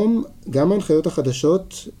כיום גם ההנחיות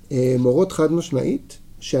החדשות מורות חד משמעית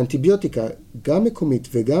שאנטיביוטיקה, גם מקומית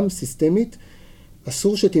וגם סיסטמית,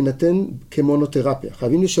 אסור שתינתן כמונותרפיה.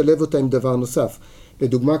 חייבים לשלב אותה עם דבר נוסף.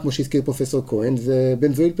 לדוגמה, כמו שהזכיר פרופסור כהן, זה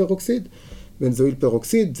בנזויל פרוקסיד. בנזויל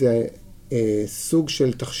פרוקסיד זה סוג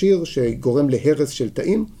של תכשיר שגורם להרס של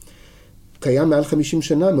תאים. קיים מעל 50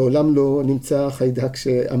 שנה, מעולם לא נמצא חיידק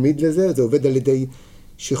שעמיד לזה. זה עובד על ידי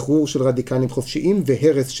שחרור של רדיקלים חופשיים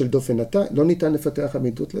והרס של דופן התא. לא ניתן לפתח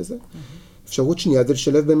עמידות לזה. אפשרות שנייה זה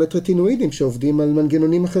לשלב באמת רטינואידים שעובדים על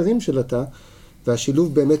מנגנונים אחרים של התא,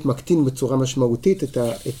 והשילוב באמת מקטין בצורה משמעותית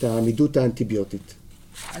את העמידות האנטיביוטית.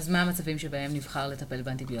 אז מה המצבים שבהם נבחר לטפל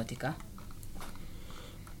באנטיביוטיקה?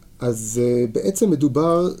 אז בעצם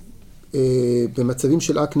מדובר במצבים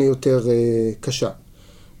של אקנה יותר קשה.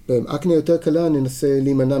 באקנה יותר קלה ננסה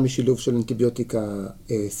להימנע משילוב של אנטיביוטיקה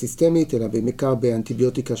סיסטמית, אלא בעיקר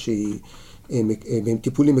באנטיביוטיקה שהיא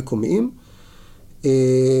בטיפולים מקומיים.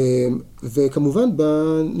 וכמובן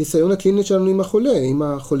בניסיון הקליני שלנו עם החולה, אם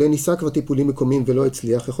החולה ניסה כבר טיפולים מקומיים ולא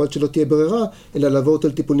הצליח, יכול להיות שלא תהיה ברירה, אלא לעבור אותו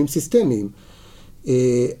לטיפולים סיסטמיים.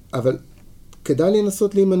 אבל כדאי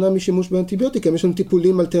לנסות להימנע משימוש באנטיביוטיקה, יש לנו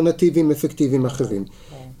טיפולים אלטרנטיביים אפקטיביים אחרים.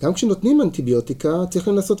 גם כשנותנים אנטיביוטיקה, צריך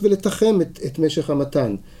לנסות ולתחם את משך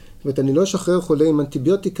המתן. זאת אומרת, אני לא אשחרר חולה עם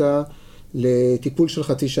אנטיביוטיקה לטיפול של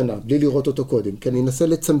חצי שנה, בלי לראות אותו קודם, כי אני אנסה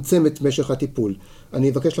לצמצם את משך הטיפול. אני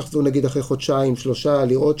אבקש לחזור נגיד אחרי חודשיים, 3,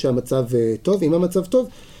 לראות שהמצב טוב. אם המצב טוב,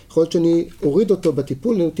 יכול להיות שאני אוריד אותו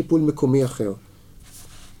בטיפול לטיפול מקומי אחר.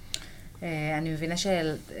 אני מבינה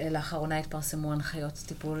שלאחרונה התפרסמו הנחיות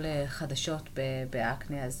טיפול חדשות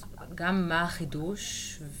באקנה, אז גם מה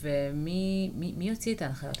החידוש ומי יוציא את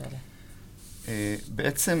ההנחיות האלה?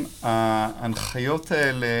 בעצם ההנחיות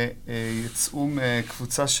האלה יצאו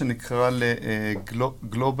מקבוצה שנקרא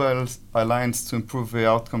Global Alliance to Improve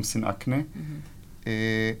Outcomes in Acne.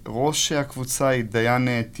 ראש הקבוצה היא דיין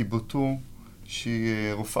טיבוטו,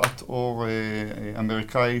 שהיא רופאת עור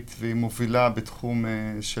אמריקאית, והיא מובילה בתחום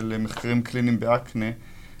של מחקרים קליניים באקנה.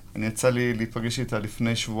 אני יצא לי להיפגש איתה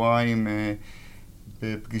לפני שבועיים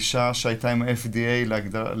בפגישה שהייתה עם ה-FDA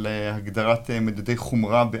להגדרת מדדי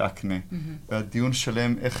חומרה באקנה. והדיון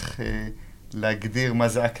שלם איך להגדיר מה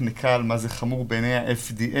זה אקנה קל, מה זה חמור בעיני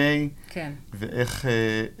ה-FDA, כן. ואיך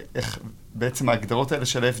בעצם ההגדרות האלה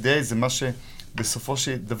של ה-FDA זה מה שבסופו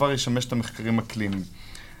של דבר ישמש את המחקרים הקליניים.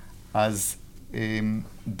 אז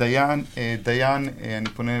דיין, אני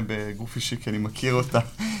פונה בגוף אישי כי אני מכיר אותה,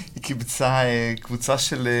 היא קיבצה קבוצה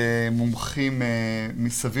של מומחים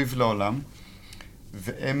מסביב לעולם,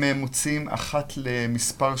 והם מוצאים אחת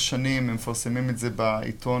למספר שנים, הם מפרסמים את זה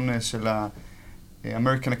בעיתון של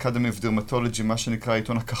ה-American Academy of Dermatology, מה שנקרא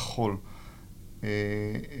העיתון הכחול,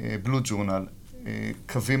 Blue Journal,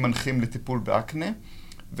 קווים מנחים לטיפול באקנה,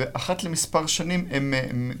 ואחת למספר שנים הם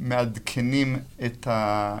מעדכנים את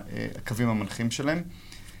הקווים המנחים שלהם,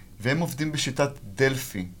 והם עובדים בשיטת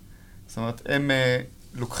דלפי. זאת אומרת, הם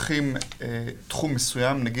לוקחים תחום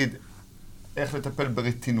מסוים, נגיד איך לטפל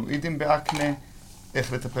ברטינואידים באקנה,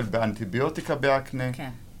 איך לטפל באנטיביוטיקה באקנה, כן.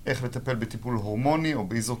 איך לטפל בטיפול הורמוני או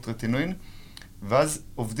באיזוטרטינואין, ואז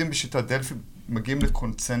עובדים בשיטת דלפי, מגיעים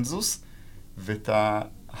לקונצנזוס, ואת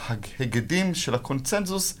ההגדים של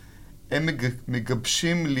הקונצנזוס הם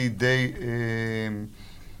מגבשים לידי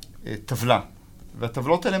טבלה.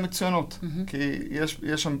 והטבלות האלה מצוינות, כי יש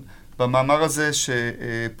שם, במאמר הזה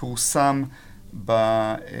שפורסם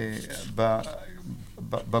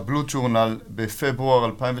בבלו ג'ורנל בפברואר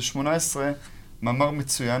 2018, מאמר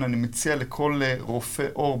מצוין, אני מציע לכל רופא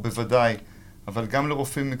עור בוודאי, אבל גם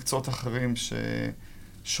לרופאים מקצועות אחרים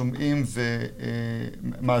ששומעים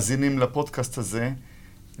ומאזינים לפודקאסט הזה,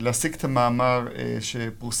 להשיג את המאמר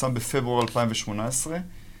שפורסם בפברואר 2018,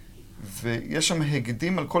 ויש שם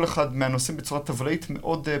הגדים על כל אחד מהנושאים בצורה טבלאית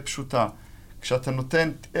מאוד פשוטה. כשאתה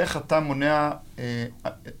נותן איך אתה מונע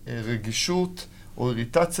רגישות או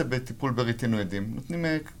איריטציה בטיפול ברטינואידים. נותנים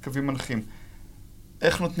קווים מנחים.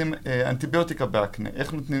 איך נותנים אנטיביוטיקה באקנה,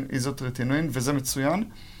 איך נותנים איזוטרטינואין, וזה מצוין.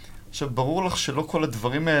 עכשיו, ברור לך שלא כל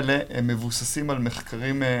הדברים האלה הם מבוססים על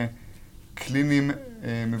מחקרים קליניים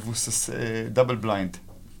דאבל בליינד.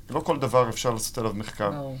 לא כל דבר אפשר לעשות עליו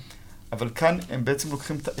מחקר. אבל כאן הם בעצם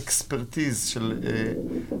לוקחים את האקספרטיז של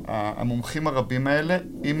המומחים הרבים האלה,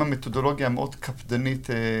 עם המתודולוגיה המאוד קפדנית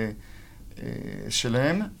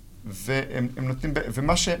שלהם, והם נותנים,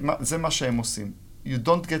 וזה מה שהם עושים. You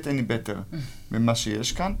don't get any better ממה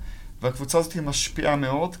שיש כאן, והקבוצה הזאת היא משפיעה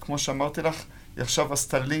מאוד, כמו שאמרתי לך, היא עכשיו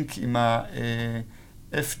עשתה לינק עם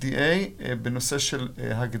ה-FDA בנושא של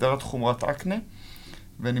הגדרת חומרת אקנה,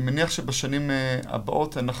 ואני מניח שבשנים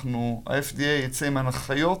הבאות ה-FDA יצא עם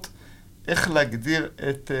הנחיות איך להגדיר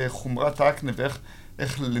את חומרת האקנה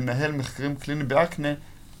ואיך לנהל מחקרים קליניים באקנה,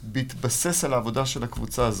 בהתבסס על העבודה של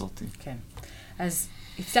הקבוצה הזאת. כן. אז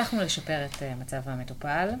הצלחנו לשפר את מצב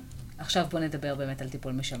המטופל. עכשיו בוא נדבר באמת על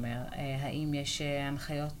טיפול משמר. האם יש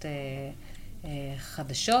הנחיות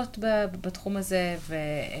חדשות בתחום הזה,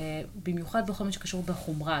 ובמיוחד בכל מה שקשור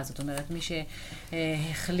בחומרה, זאת אומרת, מי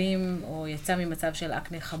שהחלים או יצא ממצב של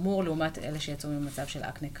אקנה חמור, לעומת אלה שיצאו ממצב של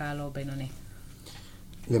אקנה קל או בינוני.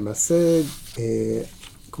 למעשה,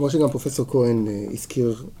 כמו שגם פרופסור כהן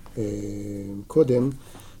הזכיר קודם,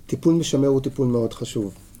 טיפול משמר הוא טיפול מאוד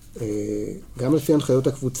חשוב. גם לפי הנחיות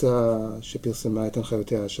הקבוצה שפרסמה את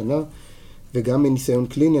הנחיותיה השנה, וגם מניסיון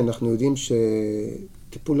קליני אנחנו יודעים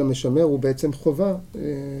שטיפול המשמר הוא בעצם חובה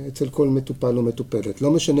אצל כל מטופל או מטופלת.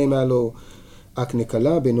 לא משנה אם היה לו אקנה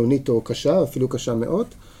קלה, בינונית או קשה, אפילו קשה מאוד,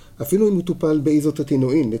 אפילו אם הוא טופל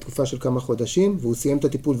באיזוטרטינואין לתקופה של כמה חודשים, והוא סיים את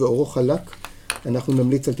הטיפול ואורו חלק, אנחנו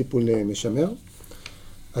נמליץ על טיפול משמר.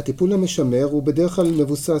 הטיפול המשמר הוא בדרך כלל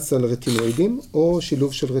מבוסס על רטינואידים, או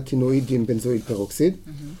שילוב של רטינואידים בנזויל פרוקסיד.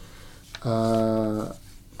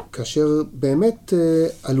 כאשר באמת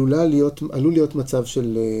עלול להיות מצב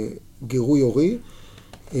של גירוי אורי,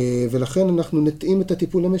 ולכן אנחנו נתאים את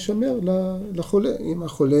הטיפול המשמר לחולה. אם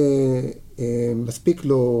החולה מספיק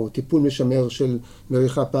לו טיפול משמר של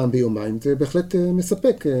מריחה פעם ביומיים, זה בהחלט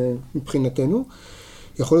מספק מבחינתנו.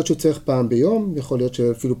 יכול להיות שצריך פעם ביום, יכול להיות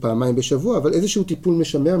שאפילו פעמיים בשבוע, אבל איזשהו טיפול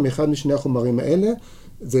משמר מאחד משני החומרים האלה,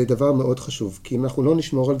 זה דבר מאוד חשוב. כי אם אנחנו לא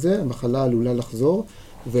נשמור על זה, המחלה עלולה לחזור,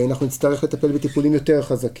 ואנחנו נצטרך לטפל בטיפולים יותר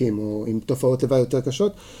חזקים, או עם תופעות לוואי יותר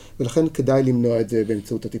קשות, ולכן כדאי למנוע את זה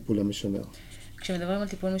באמצעות הטיפול המשמר. כשמדברים על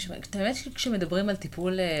טיפול משמר, האמת שכשמדברים על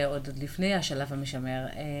טיפול עוד לפני השלב המשמר,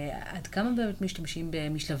 עד כמה באמת משתמשים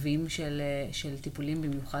במשלבים של טיפולים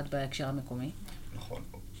במיוחד בהקשר המקומי? נכון.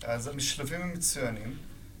 אז המשלבים הם מצוינים,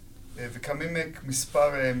 וקמים מספר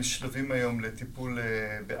משלבים היום לטיפול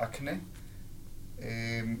באקנה.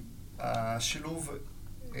 השילוב,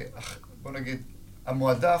 בוא נגיד,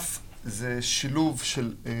 המועדף זה שילוב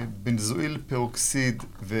של בנזויל פרוקסיד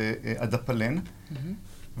ואדפלן,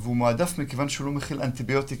 והוא מועדף מכיוון שהוא לא מכיל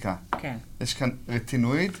אנטיביוטיקה. כן. יש כאן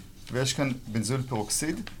רטינואיד ויש כאן בנזויל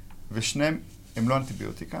פרוקסיד, ושניהם הם לא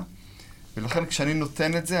אנטיביוטיקה. ולכן כשאני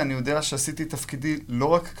נותן את זה, אני יודע שעשיתי תפקידי לא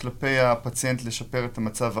רק כלפי הפציינט לשפר את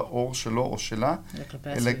המצב העור שלו או שלה,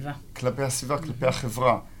 אלא כלפי הסביבה, כלפי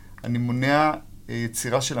החברה. אני מונע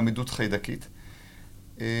יצירה של עמידות חיידקית.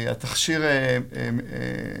 התכשיר,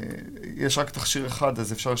 יש רק תכשיר אחד,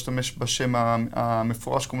 אז אפשר להשתמש בשם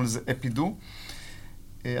המפורש, קוראים לזה אפידו.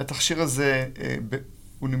 התכשיר הזה,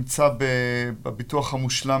 הוא נמצא בביטוח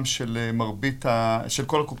המושלם של של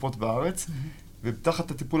כל הקופות בארץ,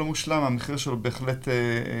 ובתחת הטיפול המושלם, המחיר שלו בהחלט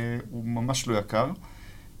הוא ממש לא יקר.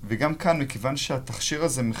 וגם כאן, מכיוון שהתכשיר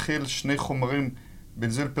הזה מכיל שני חומרים,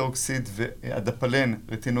 בנזויל פרוקסיד ואדפלן,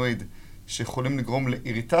 רטינואיד, שיכולים לגרום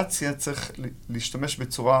לאיריטציה, צריך להשתמש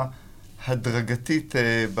בצורה הדרגתית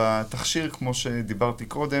בתכשיר, כמו שדיברתי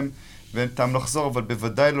קודם, ואין טעם לחזור, אבל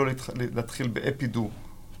בוודאי לא להתחיל באפידו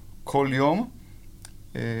כל יום,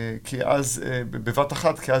 כי אז, בבת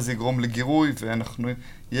אחת, כי אז זה יגרום לגירוי,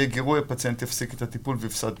 יהיה גירוי, הפציינט יפסיק את הטיפול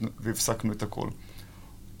והפסקנו את הכל.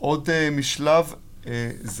 עוד משלב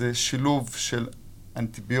זה שילוב של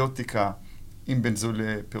אנטיביוטיקה עם בנזויל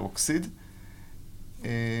פרוקסיד,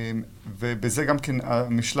 ובזה גם כן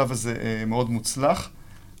המשלב הזה מאוד מוצלח,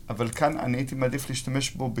 אבל כאן אני הייתי מעדיף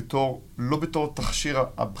להשתמש בו לא בתור תכשיר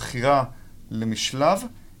הבחירה למשלב,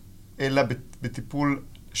 אלא בטיפול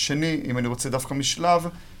שני, אם אני רוצה דווקא משלב,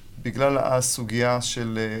 בגלל הסוגיה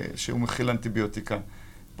שהוא מכיל אנטיביוטיקה.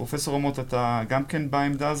 פרופסור רמות, אתה גם כן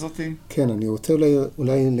בעמדה הזאת? כן, אני רוצה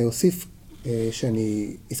אולי להוסיף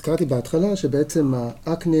שאני הזכרתי בהתחלה שבעצם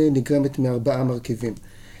האקנה נגרמת מ4 מרכיבים.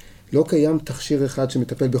 לא קיים תכשיר אחד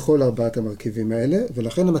שמטפל בכל 4 המרכיבים האלה,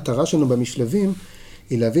 ולכן המטרה שלנו במשלבים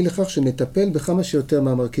היא להביא לכך שנטפל בכמה שיותר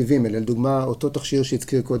מהמרכיבים האלה. לדוגמה, אותו תכשיר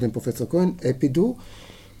שהזכיר קודם פרופסור כהן, אפידו,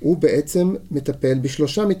 הוא בעצם מטפל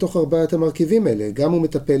ב3 מתוך 4 המרכיבים האלה. גם הוא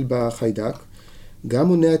מטפל בחיידק, גם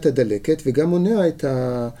מונע את הדלקת וגם מונע את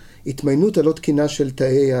ההתמיינות הלא תקינה של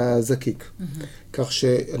תאי הזקיק. כך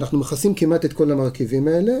שאנחנו מכסים כמעט את כל המרכיבים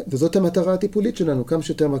האלה, וזאת המטרה הטיפולית שלנו, כמה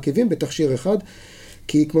שיותר מרכיבים בתכשיר אחד,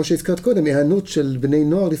 כי כמו שהזכרת קודם, הענות של בני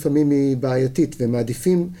נוער לפעמים היא בעייתית,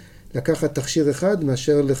 ומעדיפים לקחת תכשיר אחד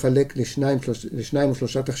מאשר לחלק לשניים או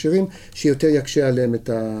 3 תכשירים, שיותר יקשה עליהם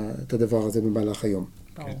את הדבר הזה במהלך היום.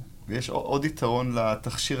 כן. ויש עוד יתרון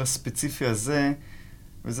לתכשיר הספציפי הזה,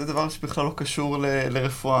 וזה דבר שבכלל לא קשור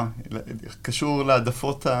לרפואה, קשור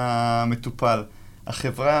להעדפות המטופל.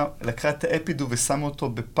 החברה לקחה את האפידו ושמה אותו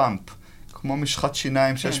בפאמפ, כמו משחת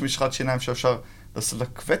שיניים, שיש משחת שיניים שאפשר לעשות לה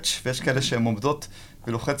קווץ', ויש כאלה שהן עומדות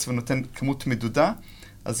ולוחץ ונותן כמות מדודה,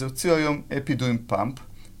 אז הוציאו היום אפידו עם פאמפ,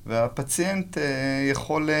 והפציינט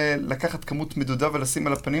יכול לקחת כמות מדודה ולשים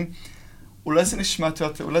על הפנים. אולי זה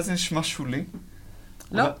נשמע שולי,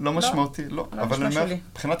 לא משמעותי, לא. אבל אני אומר,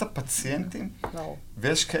 מבחינת הפציינטים,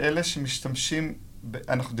 ויש כאלה שמשתמשים,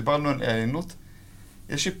 אנחנו דיברנו על העיינות,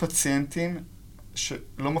 יש לי פציינטים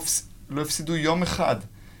שלא הפסידו יום אחד,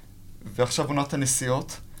 ועכשיו עונת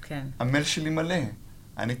הנסיעות, המייל שלי מלא,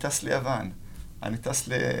 אני טס ליוון, אני טס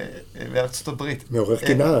לארצות הברית. מעורר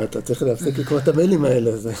קנאה, אתה צריך להפסיק לקרוא את המיילים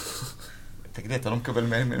האלה. תגיד, אתה לא מקבל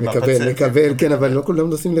מיילים מקבל, כן, אבל לא כולם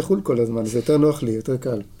נוסעים לחול כל הזמן, זה יותר נוח לי, יותר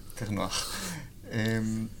קל. יותר נוח.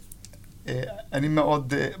 אני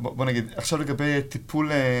מאוד, בוא נגיד, עכשיו לגבי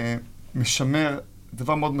טיפול משמר,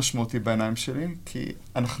 דבר מאוד משמעותי בעיניים שלי, כי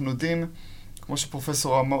אנחנו יודעים, כמו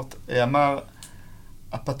שפרופסור רמות אמר,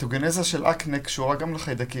 הפתוגנזה של אקנה קשורה גם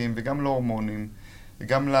לחיידקים וגם להורמונים,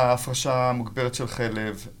 וגם להפרשה המוגברת של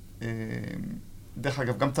חלב, דרך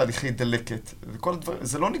אגב, גם תהליכי דלקת, וכל הדבר,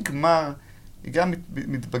 זה לא נגמר, היא גם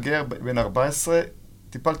מתבגר בין 14,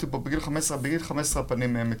 טיפלתי בו בגיל 15, בגיל 15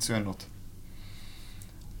 הפנים מצוינות.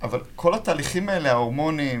 אבל כל התהליכים האלה,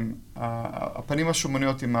 ההורמונים, הפנים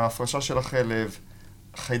השומניות עם ההפרשה של החלב,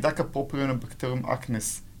 חיידק הפרופיון בקטריום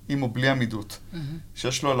אקנס, עם או בלי עמידות,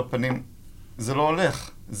 שיש לו על הפנים, זה לא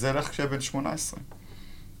הולך. זה הולך כשהיה בן 18,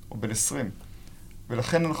 או בן 20.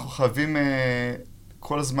 ולכן אנחנו חייבים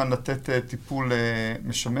כל הזמן לתת טיפול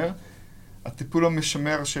משמר. הטיפול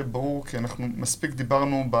המשמר שברור, כי אנחנו מספיק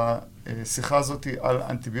דיברנו בשיחה הזאת על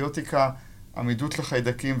אנטיביוטיקה, עמידות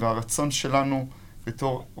לחיידקים והרצון שלנו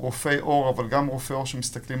בתור רופאי אור, אבל גם רופאי אור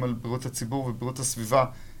שמסתכלים על בריאות הציבור ובריאות הסביבה,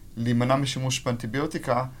 להימנע משימוש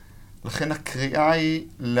באנטיביוטיקה. לכן הקריאה היא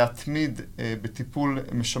להתמיד בטיפול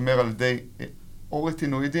משמר על ידי או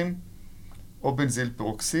רטינואידים או בנזיל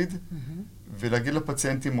פרוקסיד, ולהגיד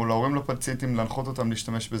לפציינטים או להורים לפציינטים להנחות אותם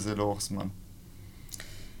להשתמש בזה לאורך זמן.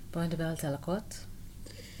 בואו נדבר על צלקות.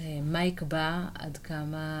 מה יקבע עד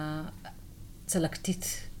כמה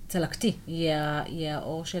צלקתי יהיה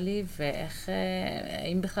האור שלי, ואיך,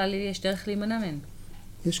 האם בכלל יש דרך להימנע מהן?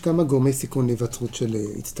 יש כמה גורמי סיכון להיווצרות של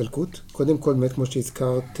הצטלקות. קודם כל, באמת כמו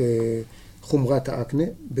שהזכרת, חומרת האקנה.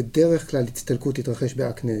 בדרך כלל הצטלקות תתרחש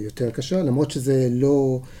באקנה יותר קשה, למרות שזה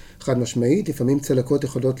לא חד משמעית. לפעמים צלקות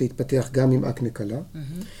יכולות להתפתח גם עם אקנה קלה.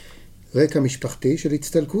 רקע משפחתי של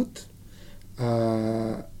הצטלקות,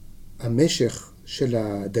 המשך של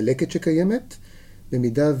הדלקת שקיימת,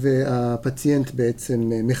 במידה והפציינט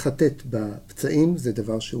בעצם מחטט בפצעים, זה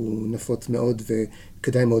דבר שהוא נפוץ מאוד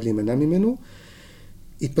וכדאי מאוד להימנע ממנו.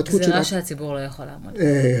 זה רע שהציבור לא יכול לעמוד.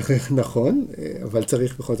 נכון, אבל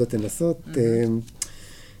צריך בכל זאת לנסות.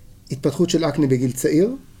 התפתחות של אקנה בגיל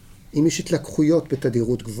צעיר, אם יש התלקחויות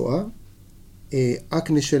בתדירות גבוהה,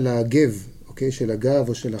 אקנה של הגב, של הגב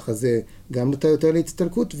או של החזה, גם נוטה יותר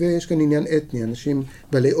להצטלקות, ויש כאן עניין אתני, אנשים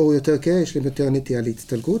בעלי אור יותר כהה, יש להם יותר נטייה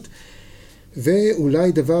להצטלקות.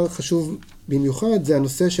 ואולי דבר חשוב במיוחד, זה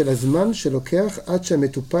הנושא של הזמן שלוקח עד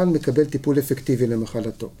שהמטופל מקבל טיפול אפקטיבי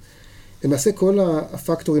למחלתו. למעשה כל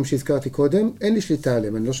הפקטורים שהזכרתי קודם, אין לי שליטה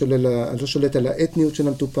עליהם. אני לא שולט על האתניות של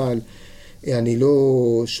המטופל, אני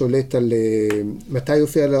לא שולט על מתי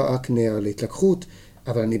יופיע לו אקנה, על התלקחות,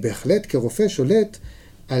 אבל אני בהחלט כרופא שולט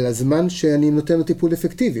על הזמן שאני נותן לו טיפול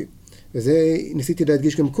אפקטיבי. וזה ניסיתי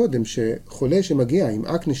להדגיש גם קודם, שחולה שמגיע עם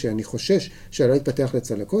אקנה שאני חושש שלא יתפתח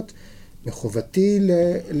לצלקות, מחובתי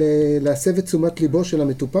להסב את תשומת ליבו של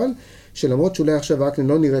המטופל, שלמרות שאולי עכשיו האקנה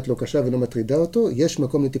לא נראית לו קשה ולא מטרידה אותו, יש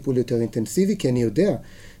מקום לטיפול יותר אינטנסיבי, כי אני יודע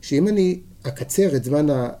שאם אני אקצר את זמן,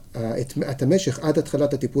 את המשך עד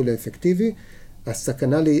התחלת הטיפול האפקטיבי,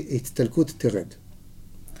 הסכנה להצטלקות תרד.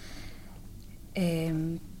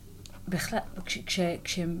 בכלל,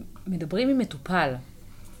 כשמדברים עם מטופל,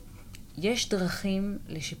 יש דרכים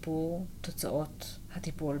לשיפור תוצאות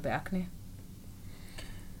הטיפול באקנה?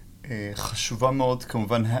 חשובה מאוד,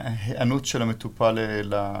 כמובן, ההיענות של המטופל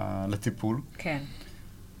לטיפול. כן.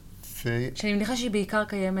 שאני מניחה שהיא בעיקר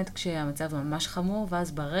קיימת כשהמצב ממש חמור,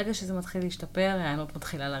 ואז ברגע שזה מתחיל להשתפר, ההיענות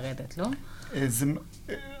מתחילה לרדת, לא?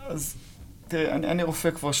 אז תראה, אני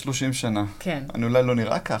רופא כבר 30 שנה. כן. אני אולי לא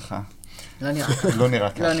נראה ככה. לא נראה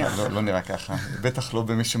ככה. לא נראה ככה. בטח לא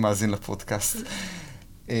במי שמאזין לפודקאסט.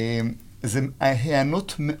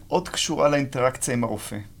 ההיענות מאוד קשורה לאינטראקציה עם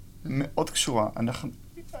הרופא. מאוד קשורה.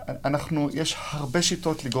 יש הרבה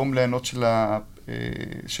שיטות לגרום להיענות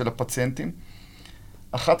של הפציינטים.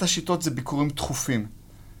 אחת השיטות זה ביקורים תכופים.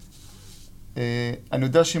 אני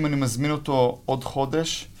יודע שאם אני מזמין אותו עוד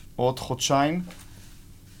חודש או עוד חודשיים,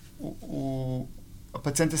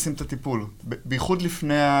 הפציינט ישים את הטיפול, בייחוד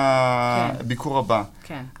לפני הביקור הבא.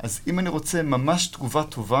 כן. אז אם אני רוצה ממש תגובה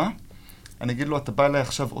טובה, אני אגיד לו, אתה בא אליי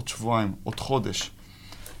עכשיו עוד שבועיים, עוד חודש.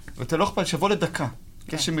 ואתה לא אכפת, שבוא לדקה.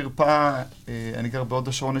 כן. יש לי מרפאה, אני גר בהוד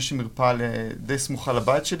השרון, יש לי מרפאה די סמוכה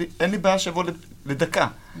לבית שלי, אין לי בעיה שבוא לדקה.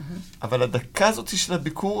 אבל הדקה הזאת של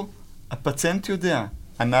הביקור, הפציינט יודע,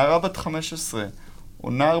 הנערה בת 15,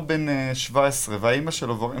 או נער בן 17, והאימא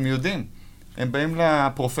שלו, הם יודעים. הם באים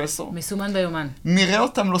לפרופסור. מסומן ביומן. נראה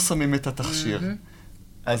אותם לא שמים את התכשיר.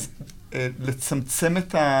 אז לצמצם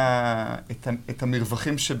את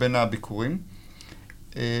המרווחים שבין הביקורים.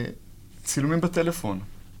 צילומים בטלפון.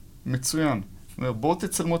 מצוין. בואו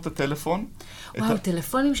תצלמו את הטלפון. וואו,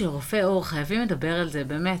 טלפונים של רופא אור, חייבים לדבר על זה,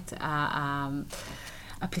 באמת.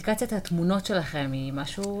 אפליקציית התמונות שלכם היא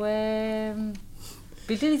משהו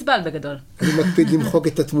בלתי נסבל בגדול. אני מקפיד למחוק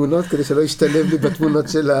את התמונות כדי שלא ישתלב לי בתמונות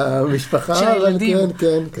של המשפחה. של הילדים.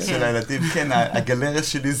 כן. של הילדים, כן. הגלריה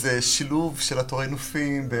שלי זה שילוב של התורי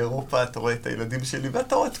נופים באירופה, אתה רואה את הילדים שלי,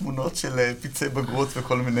 ואתה רואה תמונות של פיצי בגרות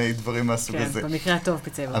וכל מיני דברים מהסוג הזה. כן, במקרה הטוב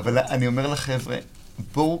פיצי בגרות. אבל אני אומר לחבר'ה,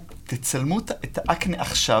 בואו תצלמו את האקנה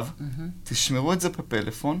עכשיו, תשמרו את זה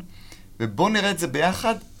בפלאפון, ובואו נראה את זה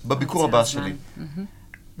ביחד בביקור הבא שלי.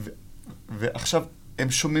 ועכשיו,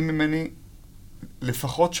 הם שומעים ממני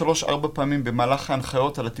לפחות 3-4 פעמים במהלך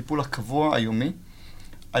ההנחיות על הטיפול הקבוע היומי,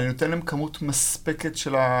 אני נותן להם כמות מספקת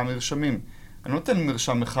של המרשמים. אני נותן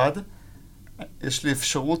מרשם אחד, יש לי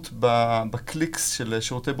אפשרות בקליקס של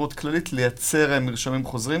שירותי בריאות כללית לייצר מרשמים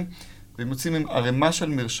חוזרים, והם יוצאים עם ערימה של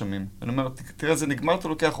מרשמים. אני אומר, תראה, זה נגמר, אתה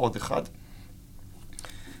לוקח עוד אחד.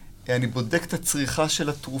 אני בודק את הצריכה של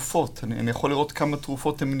התרופות. אני יכול לראות כמה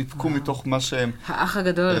תרופות הם ניפקו מתוך מה שהם... האח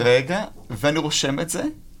הגדול. רגע, ואני רושם את זה,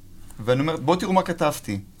 ואני אומר, בואו תראו מה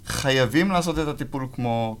כתבתי. חייבים לעשות את הטיפול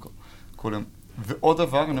כמו כל יום. ועוד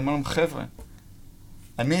דבר, אני אומר להם, חבר'ה,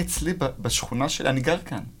 אני אצלי בשכונה שלי, אני גר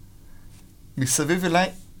כאן. מסביב אליי,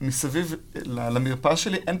 מסביב למרפאה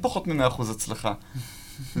שלי, אין פחות מ100% הצלחה.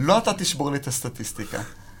 לא אתה תשבור לי את הסטטיסטיקה.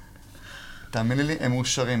 תאמיני לי, הם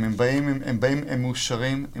מאושרים. הם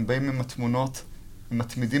מאושרים, הם באים עם התמונות, הם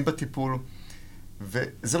מתמידים בטיפול,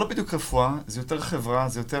 וזה לא בדיוק רפואה, זה יותר חברה,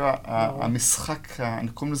 זה יותר המשחק, אני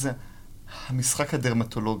קוראים לזה, המשחק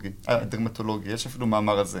הדרמטולוגי, יש אפילו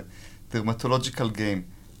מאמר הזה, Dermatological Game.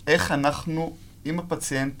 איך אנחנו, עם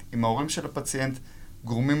הפציינט, עם ההורים של הפציינט,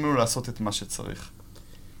 גורמים לנו לעשות את מה שצריך.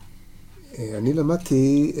 אני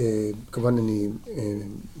למדתי, כמובן אני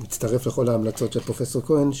מצטרף לכל ההמלצות של פרופסור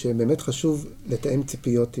כהן, שבאמת חשוב לתאם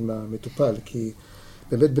ציפיות עם המטופל, כי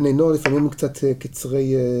באמת בני נוער לפעמים קצת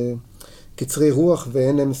קצרי רוח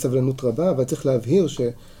ואין להם סבלנות רבה, אבל צריך להבהיר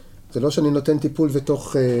שזה לא שאני נותן טיפול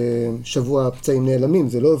ותוך שבוע הפצעים נעלמים,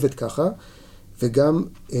 זה לא עובד ככה, וגם,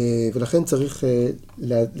 ולכן צריך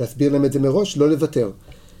להסביר להם את זה מראש, לא לוותר.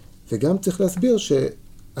 וגם צריך להסביר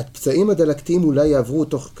שהפצעים הדלקתיים אולי יעברו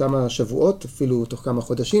תוך כמה שבועות, אפילו תוך כמה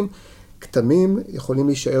חודשים, כתמים יכולים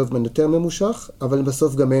להישאר זמן יותר ממושך, אבל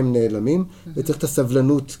בסוף גם הם נעלמים, וצריך את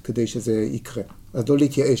הסבלנות כדי שזה יקרה. אז לא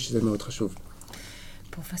להתייאש, זה מאוד חשוב.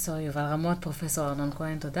 פרופסור יובל רמות, פרופסור ארנון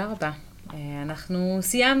כהן, תודה רבה. אנחנו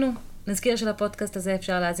סיימנו. נזכיר שלפודקאסט הזה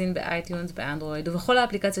אפשר להאזין באייטיונס, באנדרואיד ובכל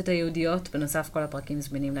האפליקציות היהודיות. בנוסף, כל הפרקים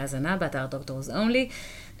זמינים להאזנה באתר דוקטורס אונלי.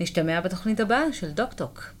 נשתמע בתוכנית הבאה של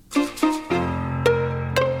דוקטוק.